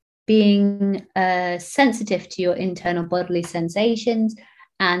being sensitive to your internal bodily sensations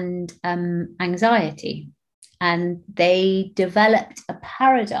and anxiety. And they developed a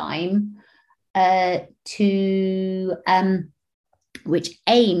paradigm which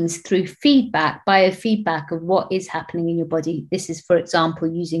aims through biofeedback of what is happening in your body. This is, for example,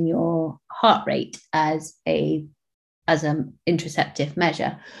 using your heart rate as an interoceptive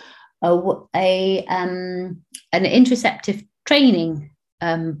measure, an interoceptive training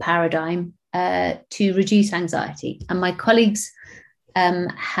paradigm to reduce anxiety. And my colleagues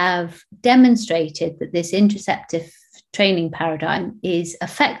have demonstrated that this interoceptive training paradigm is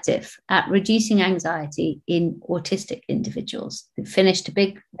effective at reducing anxiety in autistic individuals. They finished a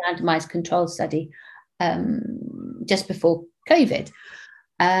big randomized control study just before COVID,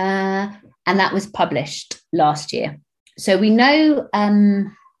 and that was published last year. So we know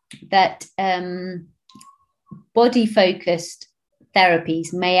that body-focused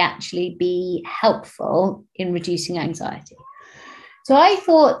therapies may actually be helpful in reducing anxiety. So I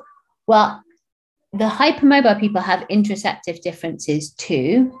thought, well, the hypermobile people have interoceptive differences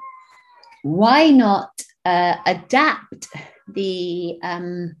too. Why not adapt the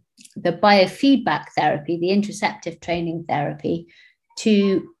biofeedback therapy, the interoceptive training therapy,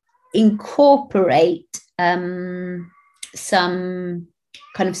 to incorporate some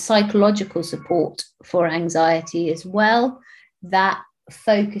kind of psychological support for anxiety as well, that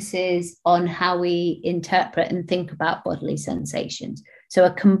focuses on how we interpret and think about bodily sensations. So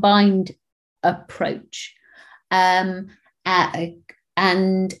a combined approach. And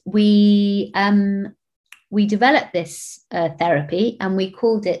we developed this therapy, and we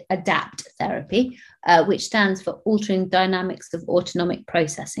called it ADAPT therapy, which stands for Altering Dynamics of Autonomic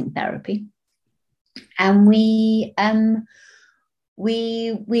Processing Therapy. And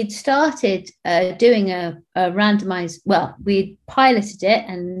we'd started doing a randomized, well, we'd piloted it,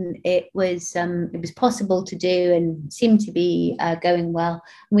 and it was possible to do and seemed to be going well.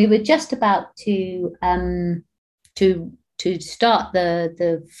 We were just about to start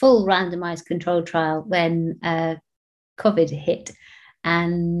the full randomized control trial when COVID hit,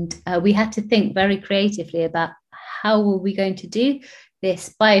 and we had to think very creatively about how were we going to do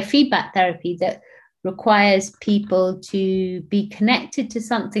this biofeedback therapy that requires people to be connected to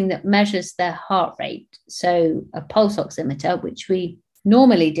something that measures their heart rate. So a pulse oximeter, which we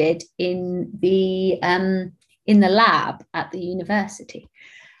normally did in the lab at the university.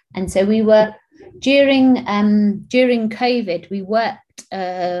 And so we were during COVID, we worked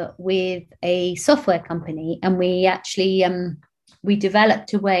with a software company, and we actually we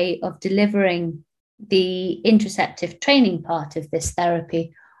developed a way of delivering the interoceptive training part of this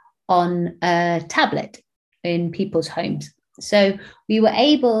therapy on a tablet in people's homes. So we were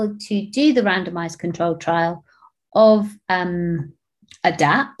able to do the randomized control trial of ADAPT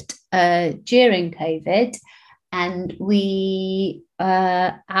during COVID, and we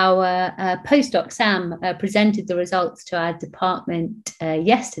our postdoc Sam presented the results to our department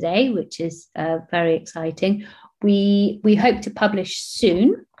yesterday, which is very exciting. We hope to publish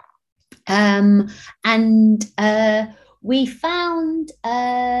soon, and we found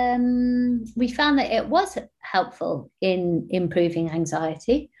that it was helpful in improving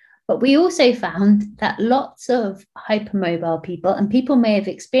anxiety, but we also found that lots of hypermobile people, and people may have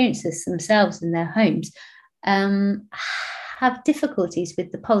experienced this themselves in their homes, have difficulties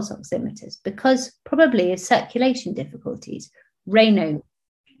with the pulse oximeters because probably of circulation difficulties, Raynaud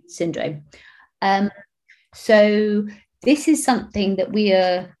syndrome. So this is something that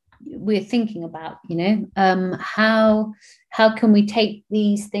we're thinking about, how can we take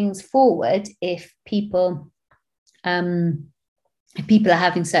these things forward if people are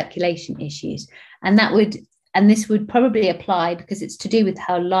having circulation issues, and this would probably apply because it's to do with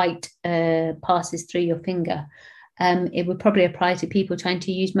how light passes through your finger. It would probably apply to people trying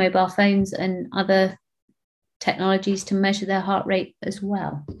to use mobile phones and other technologies to measure their heart rate as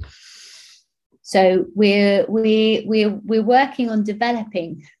well. So we're working on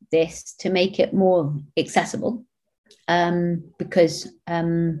developing this to make it more accessible, because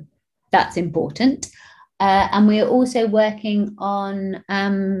that's important, and we're also working on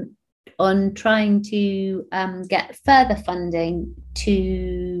trying to get further funding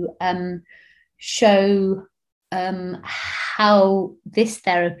to show how this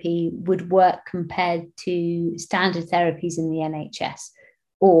therapy would work compared to standard therapies in the NHS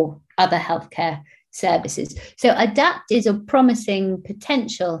or other healthcare services. So ADAPT is a promising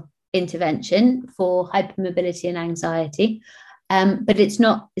potential intervention for hypermobility and anxiety, but it's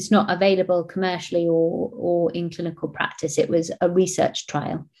not available commercially or in clinical practice. It was a research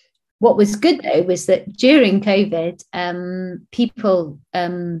trial. What was good though was that during COVID, people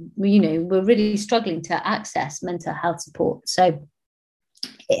were really struggling to access mental health support. So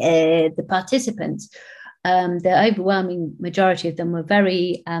the participants, the overwhelming majority of them were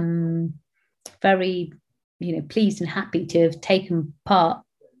very pleased and happy to have taken part,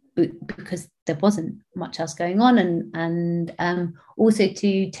 because there wasn't much else going on, and also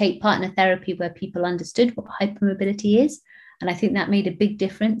to take part in a therapy where people understood what hypermobility is. And I think that made a big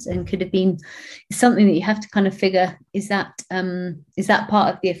difference, and could have been something that you have to kind of figure, is that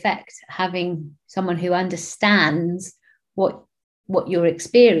part of the effect, having someone who understands what your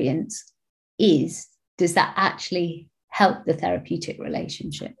experience is, does that actually help the therapeutic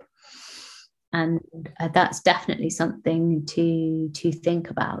relationship? And that's definitely something to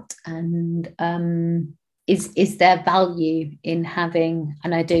think about. And is there value in having,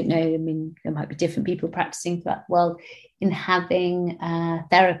 and I don't know, I mean, there might be different people practicing that well, in having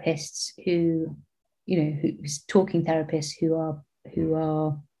therapists who's talking therapists who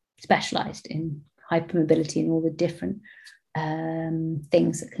are specialized in hypermobility and all the different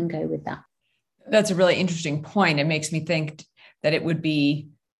things that can go with that. That's a really interesting point. It makes me think that it would be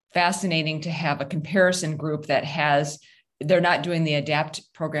fascinating to have a comparison group that they're not doing the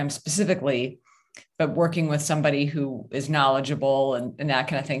ADAPT program specifically, but working with somebody who is knowledgeable and that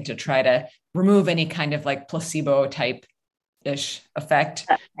kind of thing to try to remove any kind of like placebo type ish effect.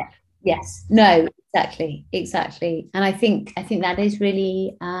 Yes, no, exactly. And I think that is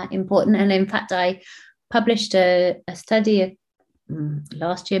really important. And in fact, I published a study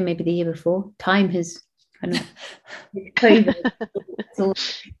last year, maybe the year before. Time has kind of it's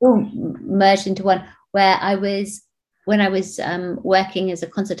all merged into one, where when I was working as a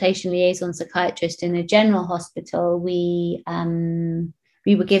consultation liaison psychiatrist in a general hospital, we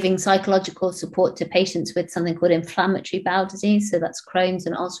were giving psychological support to patients with something called inflammatory bowel disease. So that's Crohn's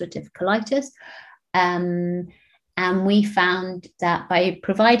and ulcerative colitis. And we found that by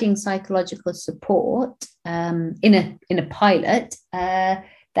providing psychological support in a pilot,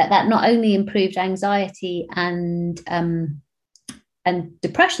 that not only improved anxiety and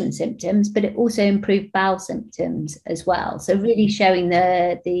depression symptoms, but it also improved bowel symptoms as well. So really showing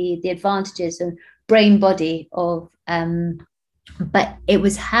the advantages of brain body of but it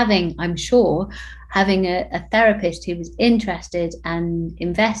was having a therapist who was interested and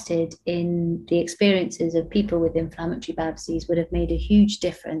invested in the experiences of people with inflammatory bowel disease would have made a huge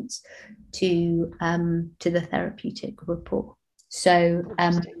difference to the therapeutic report. So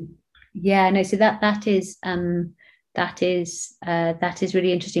so that is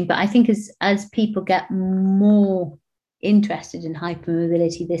really interesting. But I think as people get more interested in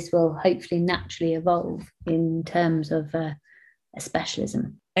hypermobility, this will hopefully naturally evolve in terms of a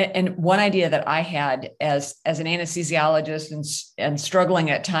specialism. And one idea that I had as an anesthesiologist and struggling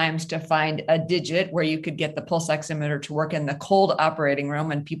at times to find a digit where you could get the pulse oximeter to work in the cold operating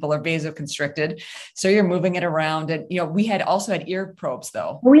room and people are vasoconstricted. So you're moving it around. And, we had also had ear probes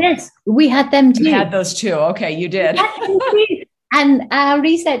though. Oh, yes, we had them too. You had those too. Okay, you did. And our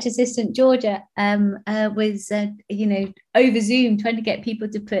research assistant, Georgia, was, over Zoom trying to get people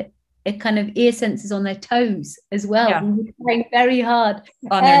to put a kind of ear sensors on their toes as well. Yeah. We were trying very hard.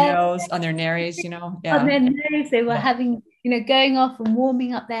 On their nose, on their nares, Yeah. On their nose, they were having, going off and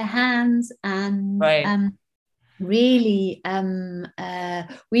warming up their hands and really,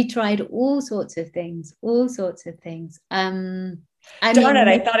 we tried all sorts of things. Darn it!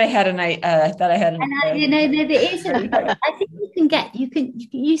 I thought I had an. There is. I think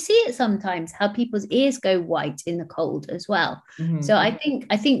you see it sometimes how people's ears go white in the cold as well. Mm-hmm. So I think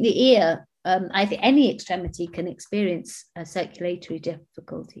the ear, I think any extremity can experience circulatory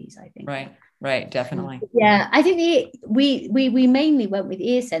difficulties. I think. Right, definitely. Yeah, I think we mainly went with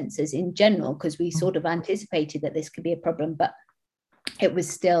ear sensors in general because we sort of anticipated that this could be a problem, but it was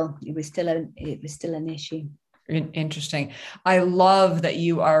still an issue. Interesting. I love that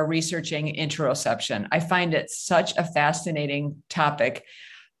you are researching interoception. I find it such a fascinating topic.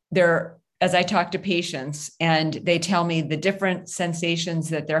 As I talk to patients and they tell me the different sensations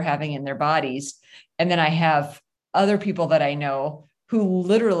that they're having in their bodies, and then I have other people that I know who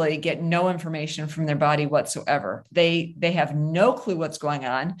literally get no information from their body whatsoever. They have no clue what's going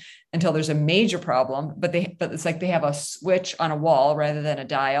on until there's a major problem, but it's like they have a switch on a wall rather than a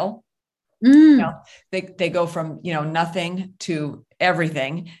dial. They go from nothing to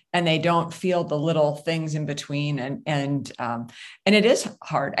everything, and they don't feel the little things in between. And it is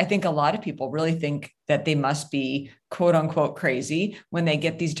hard. I think a lot of people really think that they must be quote unquote crazy when they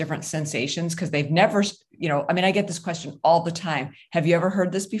get these different sensations because they've never, I get this question all the time. Have you ever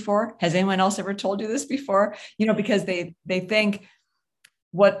heard this before? Has anyone else ever told you this before? Because they think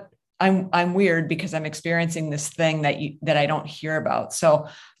I'm weird because I'm experiencing this thing that I don't hear about. So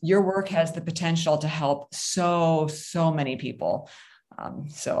your work has the potential to help so many people.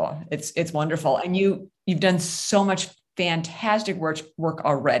 So it's wonderful. And you've done so much fantastic work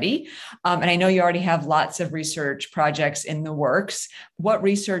already. And I know you already have lots of research projects in the works. What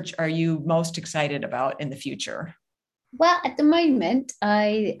research are you most excited about in the future? Well, at the moment,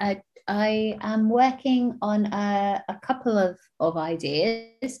 I am working on a couple of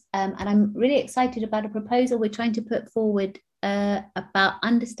ideas, and I'm really excited about a proposal we're trying to put forward about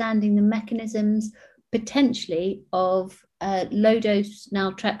understanding the mechanisms potentially of low-dose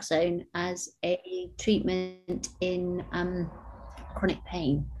naltrexone as a treatment in chronic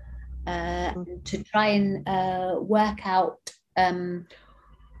pain, to try and work out,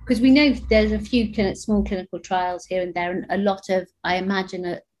 because we know there's a few small clinical trials here and there, and a lot of,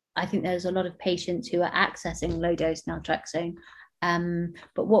 I think there's a lot of patients who are accessing low-dose naltrexone.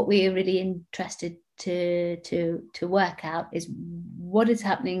 But what we are really interested to work out is what is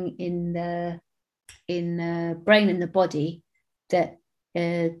happening in the brain and the body that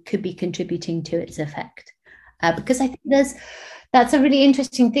could be contributing to its effect. Because I think that's a really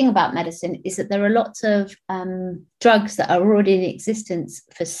interesting thing about medicine, is that there are lots of drugs that are already in existence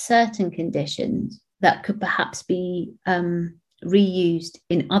for certain conditions that could perhaps be reused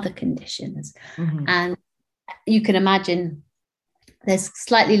in other conditions. Mm-hmm. And you can imagine there's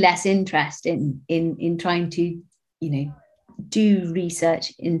slightly less interest in trying to, do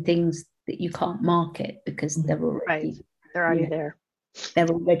research in things that you can't market because they're already there. They're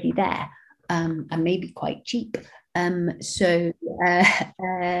already there, and maybe quite cheap. So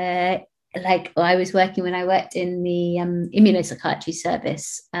like I was working when I worked in the immunopsychiatry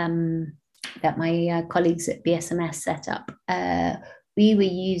service that my colleagues at BSMS set up. We were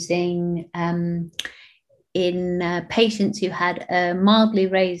using in patients who had a mildly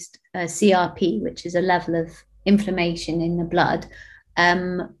raised CRP, which is a level of inflammation in the blood.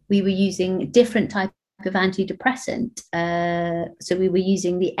 We were using a different type of antidepressant. So we were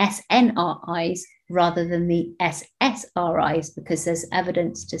using the SNRIs rather than the SSRIs, because there's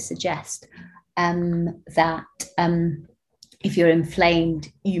evidence to suggest that if you're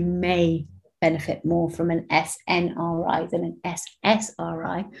inflamed, you may benefit more from an SNRI than an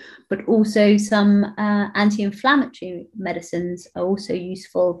SSRI. But also some anti-inflammatory medicines are also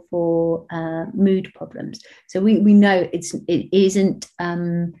useful for mood problems. So we know it isn't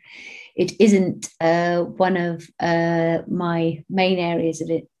one of my main areas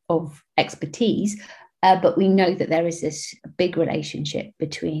of expertise, but we know that there is this big relationship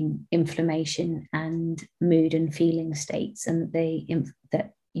between inflammation and mood and feeling states, and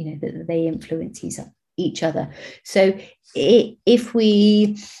that they influence each other. So if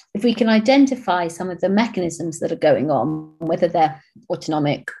we can identify some of the mechanisms that are going on, whether they're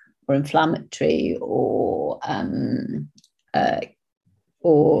autonomic or inflammatory or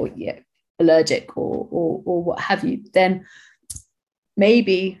allergic or what have you, then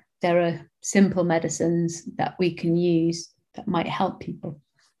maybe there are simple medicines that we can use that might help people.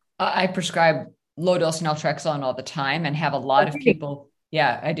 I prescribe low dose naltrexone all the time and have a lot of people.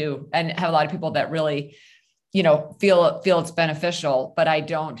 Yeah, I do. And have a lot of people that really, feel it's beneficial, but I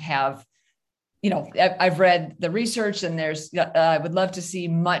don't have, I've read the research, and I would love to see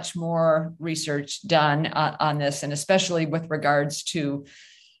much more research done on this. And especially with regards to,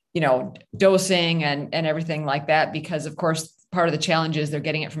 dosing and everything like that, because of course, part of the challenge is they're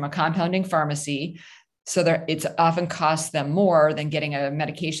getting it from a compounding pharmacy. So it's often costs them more than getting a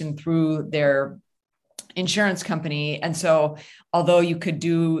medication through their insurance company. And so although you could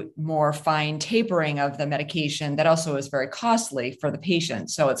do more fine tapering of the medication, that also is very costly for the patient.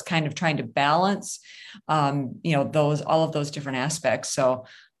 So it's kind of trying to balance, all of those different aspects. So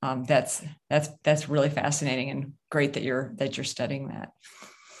that's really fascinating and great that you're studying that.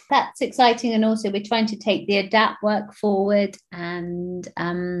 That's exciting. And also we're trying to take the ADAPT work forward, and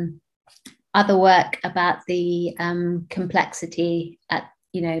other work about the complexity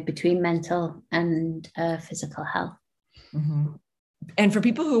between mental and physical health. Mm-hmm. And for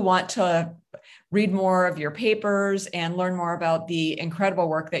people who want to read more of your papers and learn more about the incredible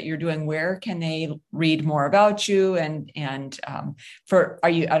work that you're doing, where can they read more about you? And I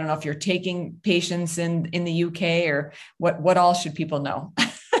don't know if you're taking patients in the UK, or what all should people know?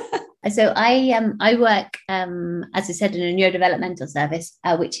 So I work, as I said, in a neurodevelopmental service,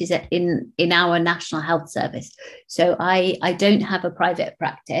 which is in our National Health Service. So I don't have a private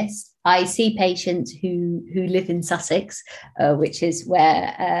practice. I see patients who live in Sussex, which is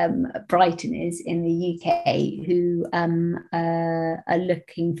where Brighton is in the UK, who are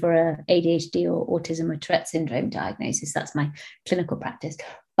looking for a ADHD or autism or Tourette syndrome diagnosis. That's my clinical practice.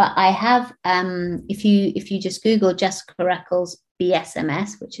 But I have, if you just Google Jessica Eccles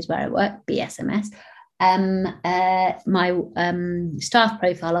BSMS, which is where I work, BSMS, my staff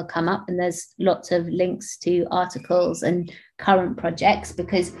profile will come up, and there's lots of links to articles and current projects,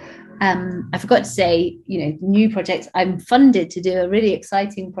 because I forgot to say, new projects. I'm funded to do a really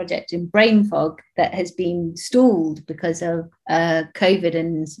exciting project in brain fog that has been stalled because of COVID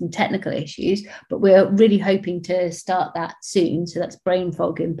and some technical issues, but we're really hoping to start that soon. So that's brain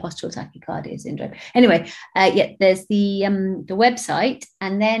fog and postural tachycardia syndrome. Anyway, there's the website,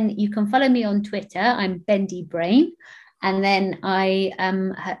 and then you can follow me on Twitter. I'm Bendy Brain. And then I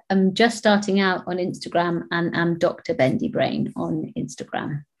am just starting out on Instagram, and I'm Dr. Bendy Brain on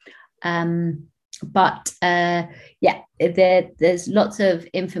Instagram. There's lots of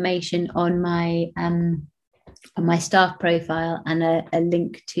information on my staff profile, and a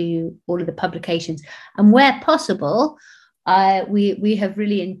link to all of the publications. And where possible, we have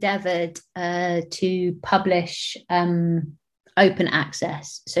really endeavoured to publish open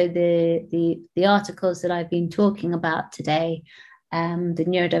access. So the articles that I've been talking about today the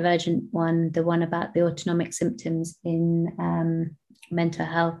neurodivergent one, the one about the autonomic symptoms in mental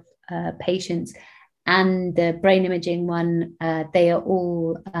health patients, and the brain imaging one, they are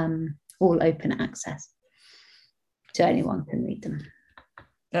all open access. So anyone can read them.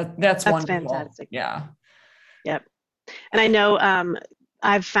 That's wonderful. Fantastic. Yeah. Yep. And I know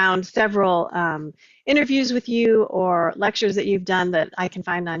I've found several interviews with you or lectures that you've done that I can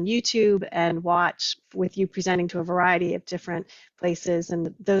find on YouTube and watch with you presenting to a variety of different places,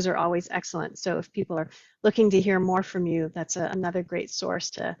 and those are always excellent. So if people are looking to hear more from you, that's another great source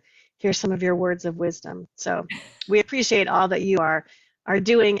to hear some of your words of wisdom. So we appreciate all that you are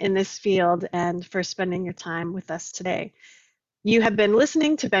doing in this field and for spending your time with us today. You have been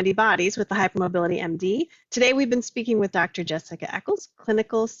listening to Bendy Bodies with the Hypermobility MD. Today we've been speaking with Dr. Jessica Eccles,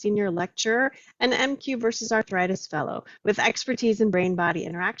 Clinical Senior Lecturer and MQ versus Arthritis Fellow, with expertise in brain-body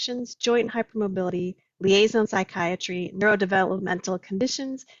interactions, joint hypermobility, liaison psychiatry, neurodevelopmental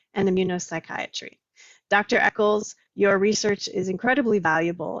conditions, and immunopsychiatry. Dr. Eccles, your research is incredibly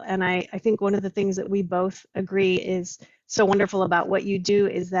valuable, and I think one of the things that we both agree is so wonderful about what you do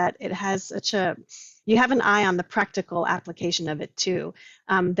is that it has you have an eye on the practical application of it too,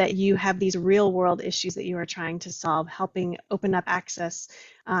 that you have these real world issues that you are trying to solve, helping open up access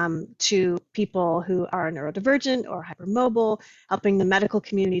to people who are neurodivergent or hypermobile, helping the medical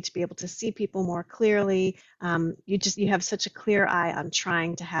community to be able to see people more clearly. You have such a clear eye on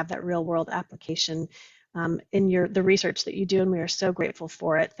trying to have that real world application in the research that you do, and we are so grateful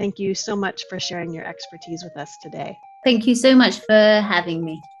for it. Thank you so much for sharing your expertise with us today. Thank you so much for having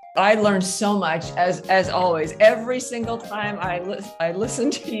me. I learned so much, as always. Every single time I listen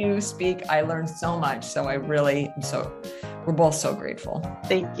to you speak, I learn so much. So we're both so grateful.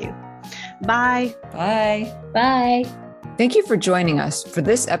 Thank you. Bye. Bye. Bye. Thank you for joining us for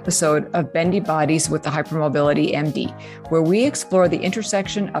this episode of Bendy Bodies with the Hypermobility MD, where we explore the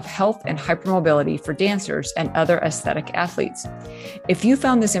intersection of health and hypermobility for dancers and other aesthetic athletes. If you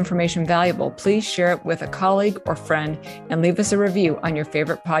found this information valuable, please share it with a colleague or friend and leave us a review on your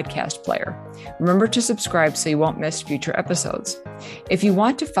favorite podcast player. Remember to subscribe so you won't miss future episodes. If you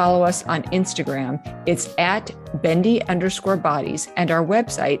want to follow us on Instagram, it's at bendy_bodies, and our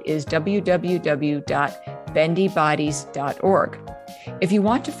website is www.bendybodies.org. If you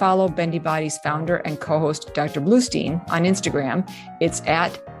want to follow Bendy Bodies founder and co-host Dr. Bluestein on Instagram, it's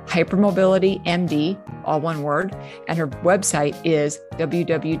at HypermobilityMD, all one word, and her website is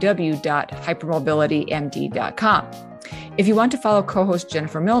www.hypermobilitymd.com. If you want to follow co-host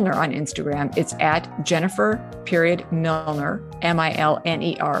Jennifer Milner on Instagram, it's at Jennifer.Milner,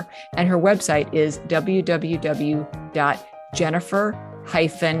 MILNER, and her website is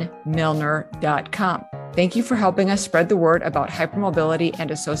www.jennifer-milner.com. Thank you for helping us spread the word about hypermobility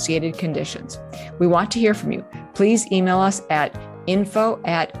and associated conditions. We want to hear from you. Please email us at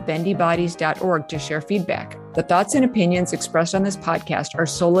info@bendybodies.org to share feedback. The thoughts and opinions expressed on this podcast are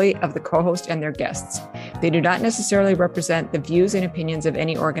solely of the co-host and their guests. They do not necessarily represent the views and opinions of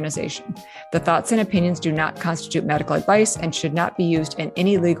any organization. The thoughts and opinions do not constitute medical advice and should not be used in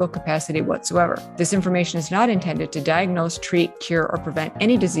any legal capacity whatsoever. This information is not intended to diagnose, treat, cure, or prevent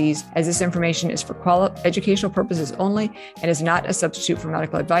any disease, as this information is for educational purposes only and is not a substitute for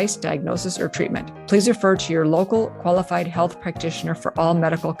medical advice, diagnosis, or treatment. Please refer to your local qualified health practitioner for all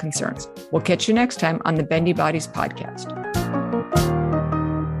medical concerns. We'll catch you next time on the Bendy Bodies podcast.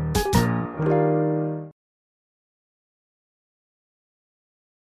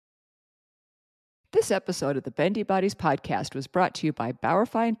 This episode of the Bendy Bodies podcast was brought to you by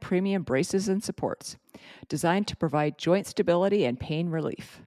Bauerfeind Premium Braces and Supports, designed to provide joint stability and pain relief.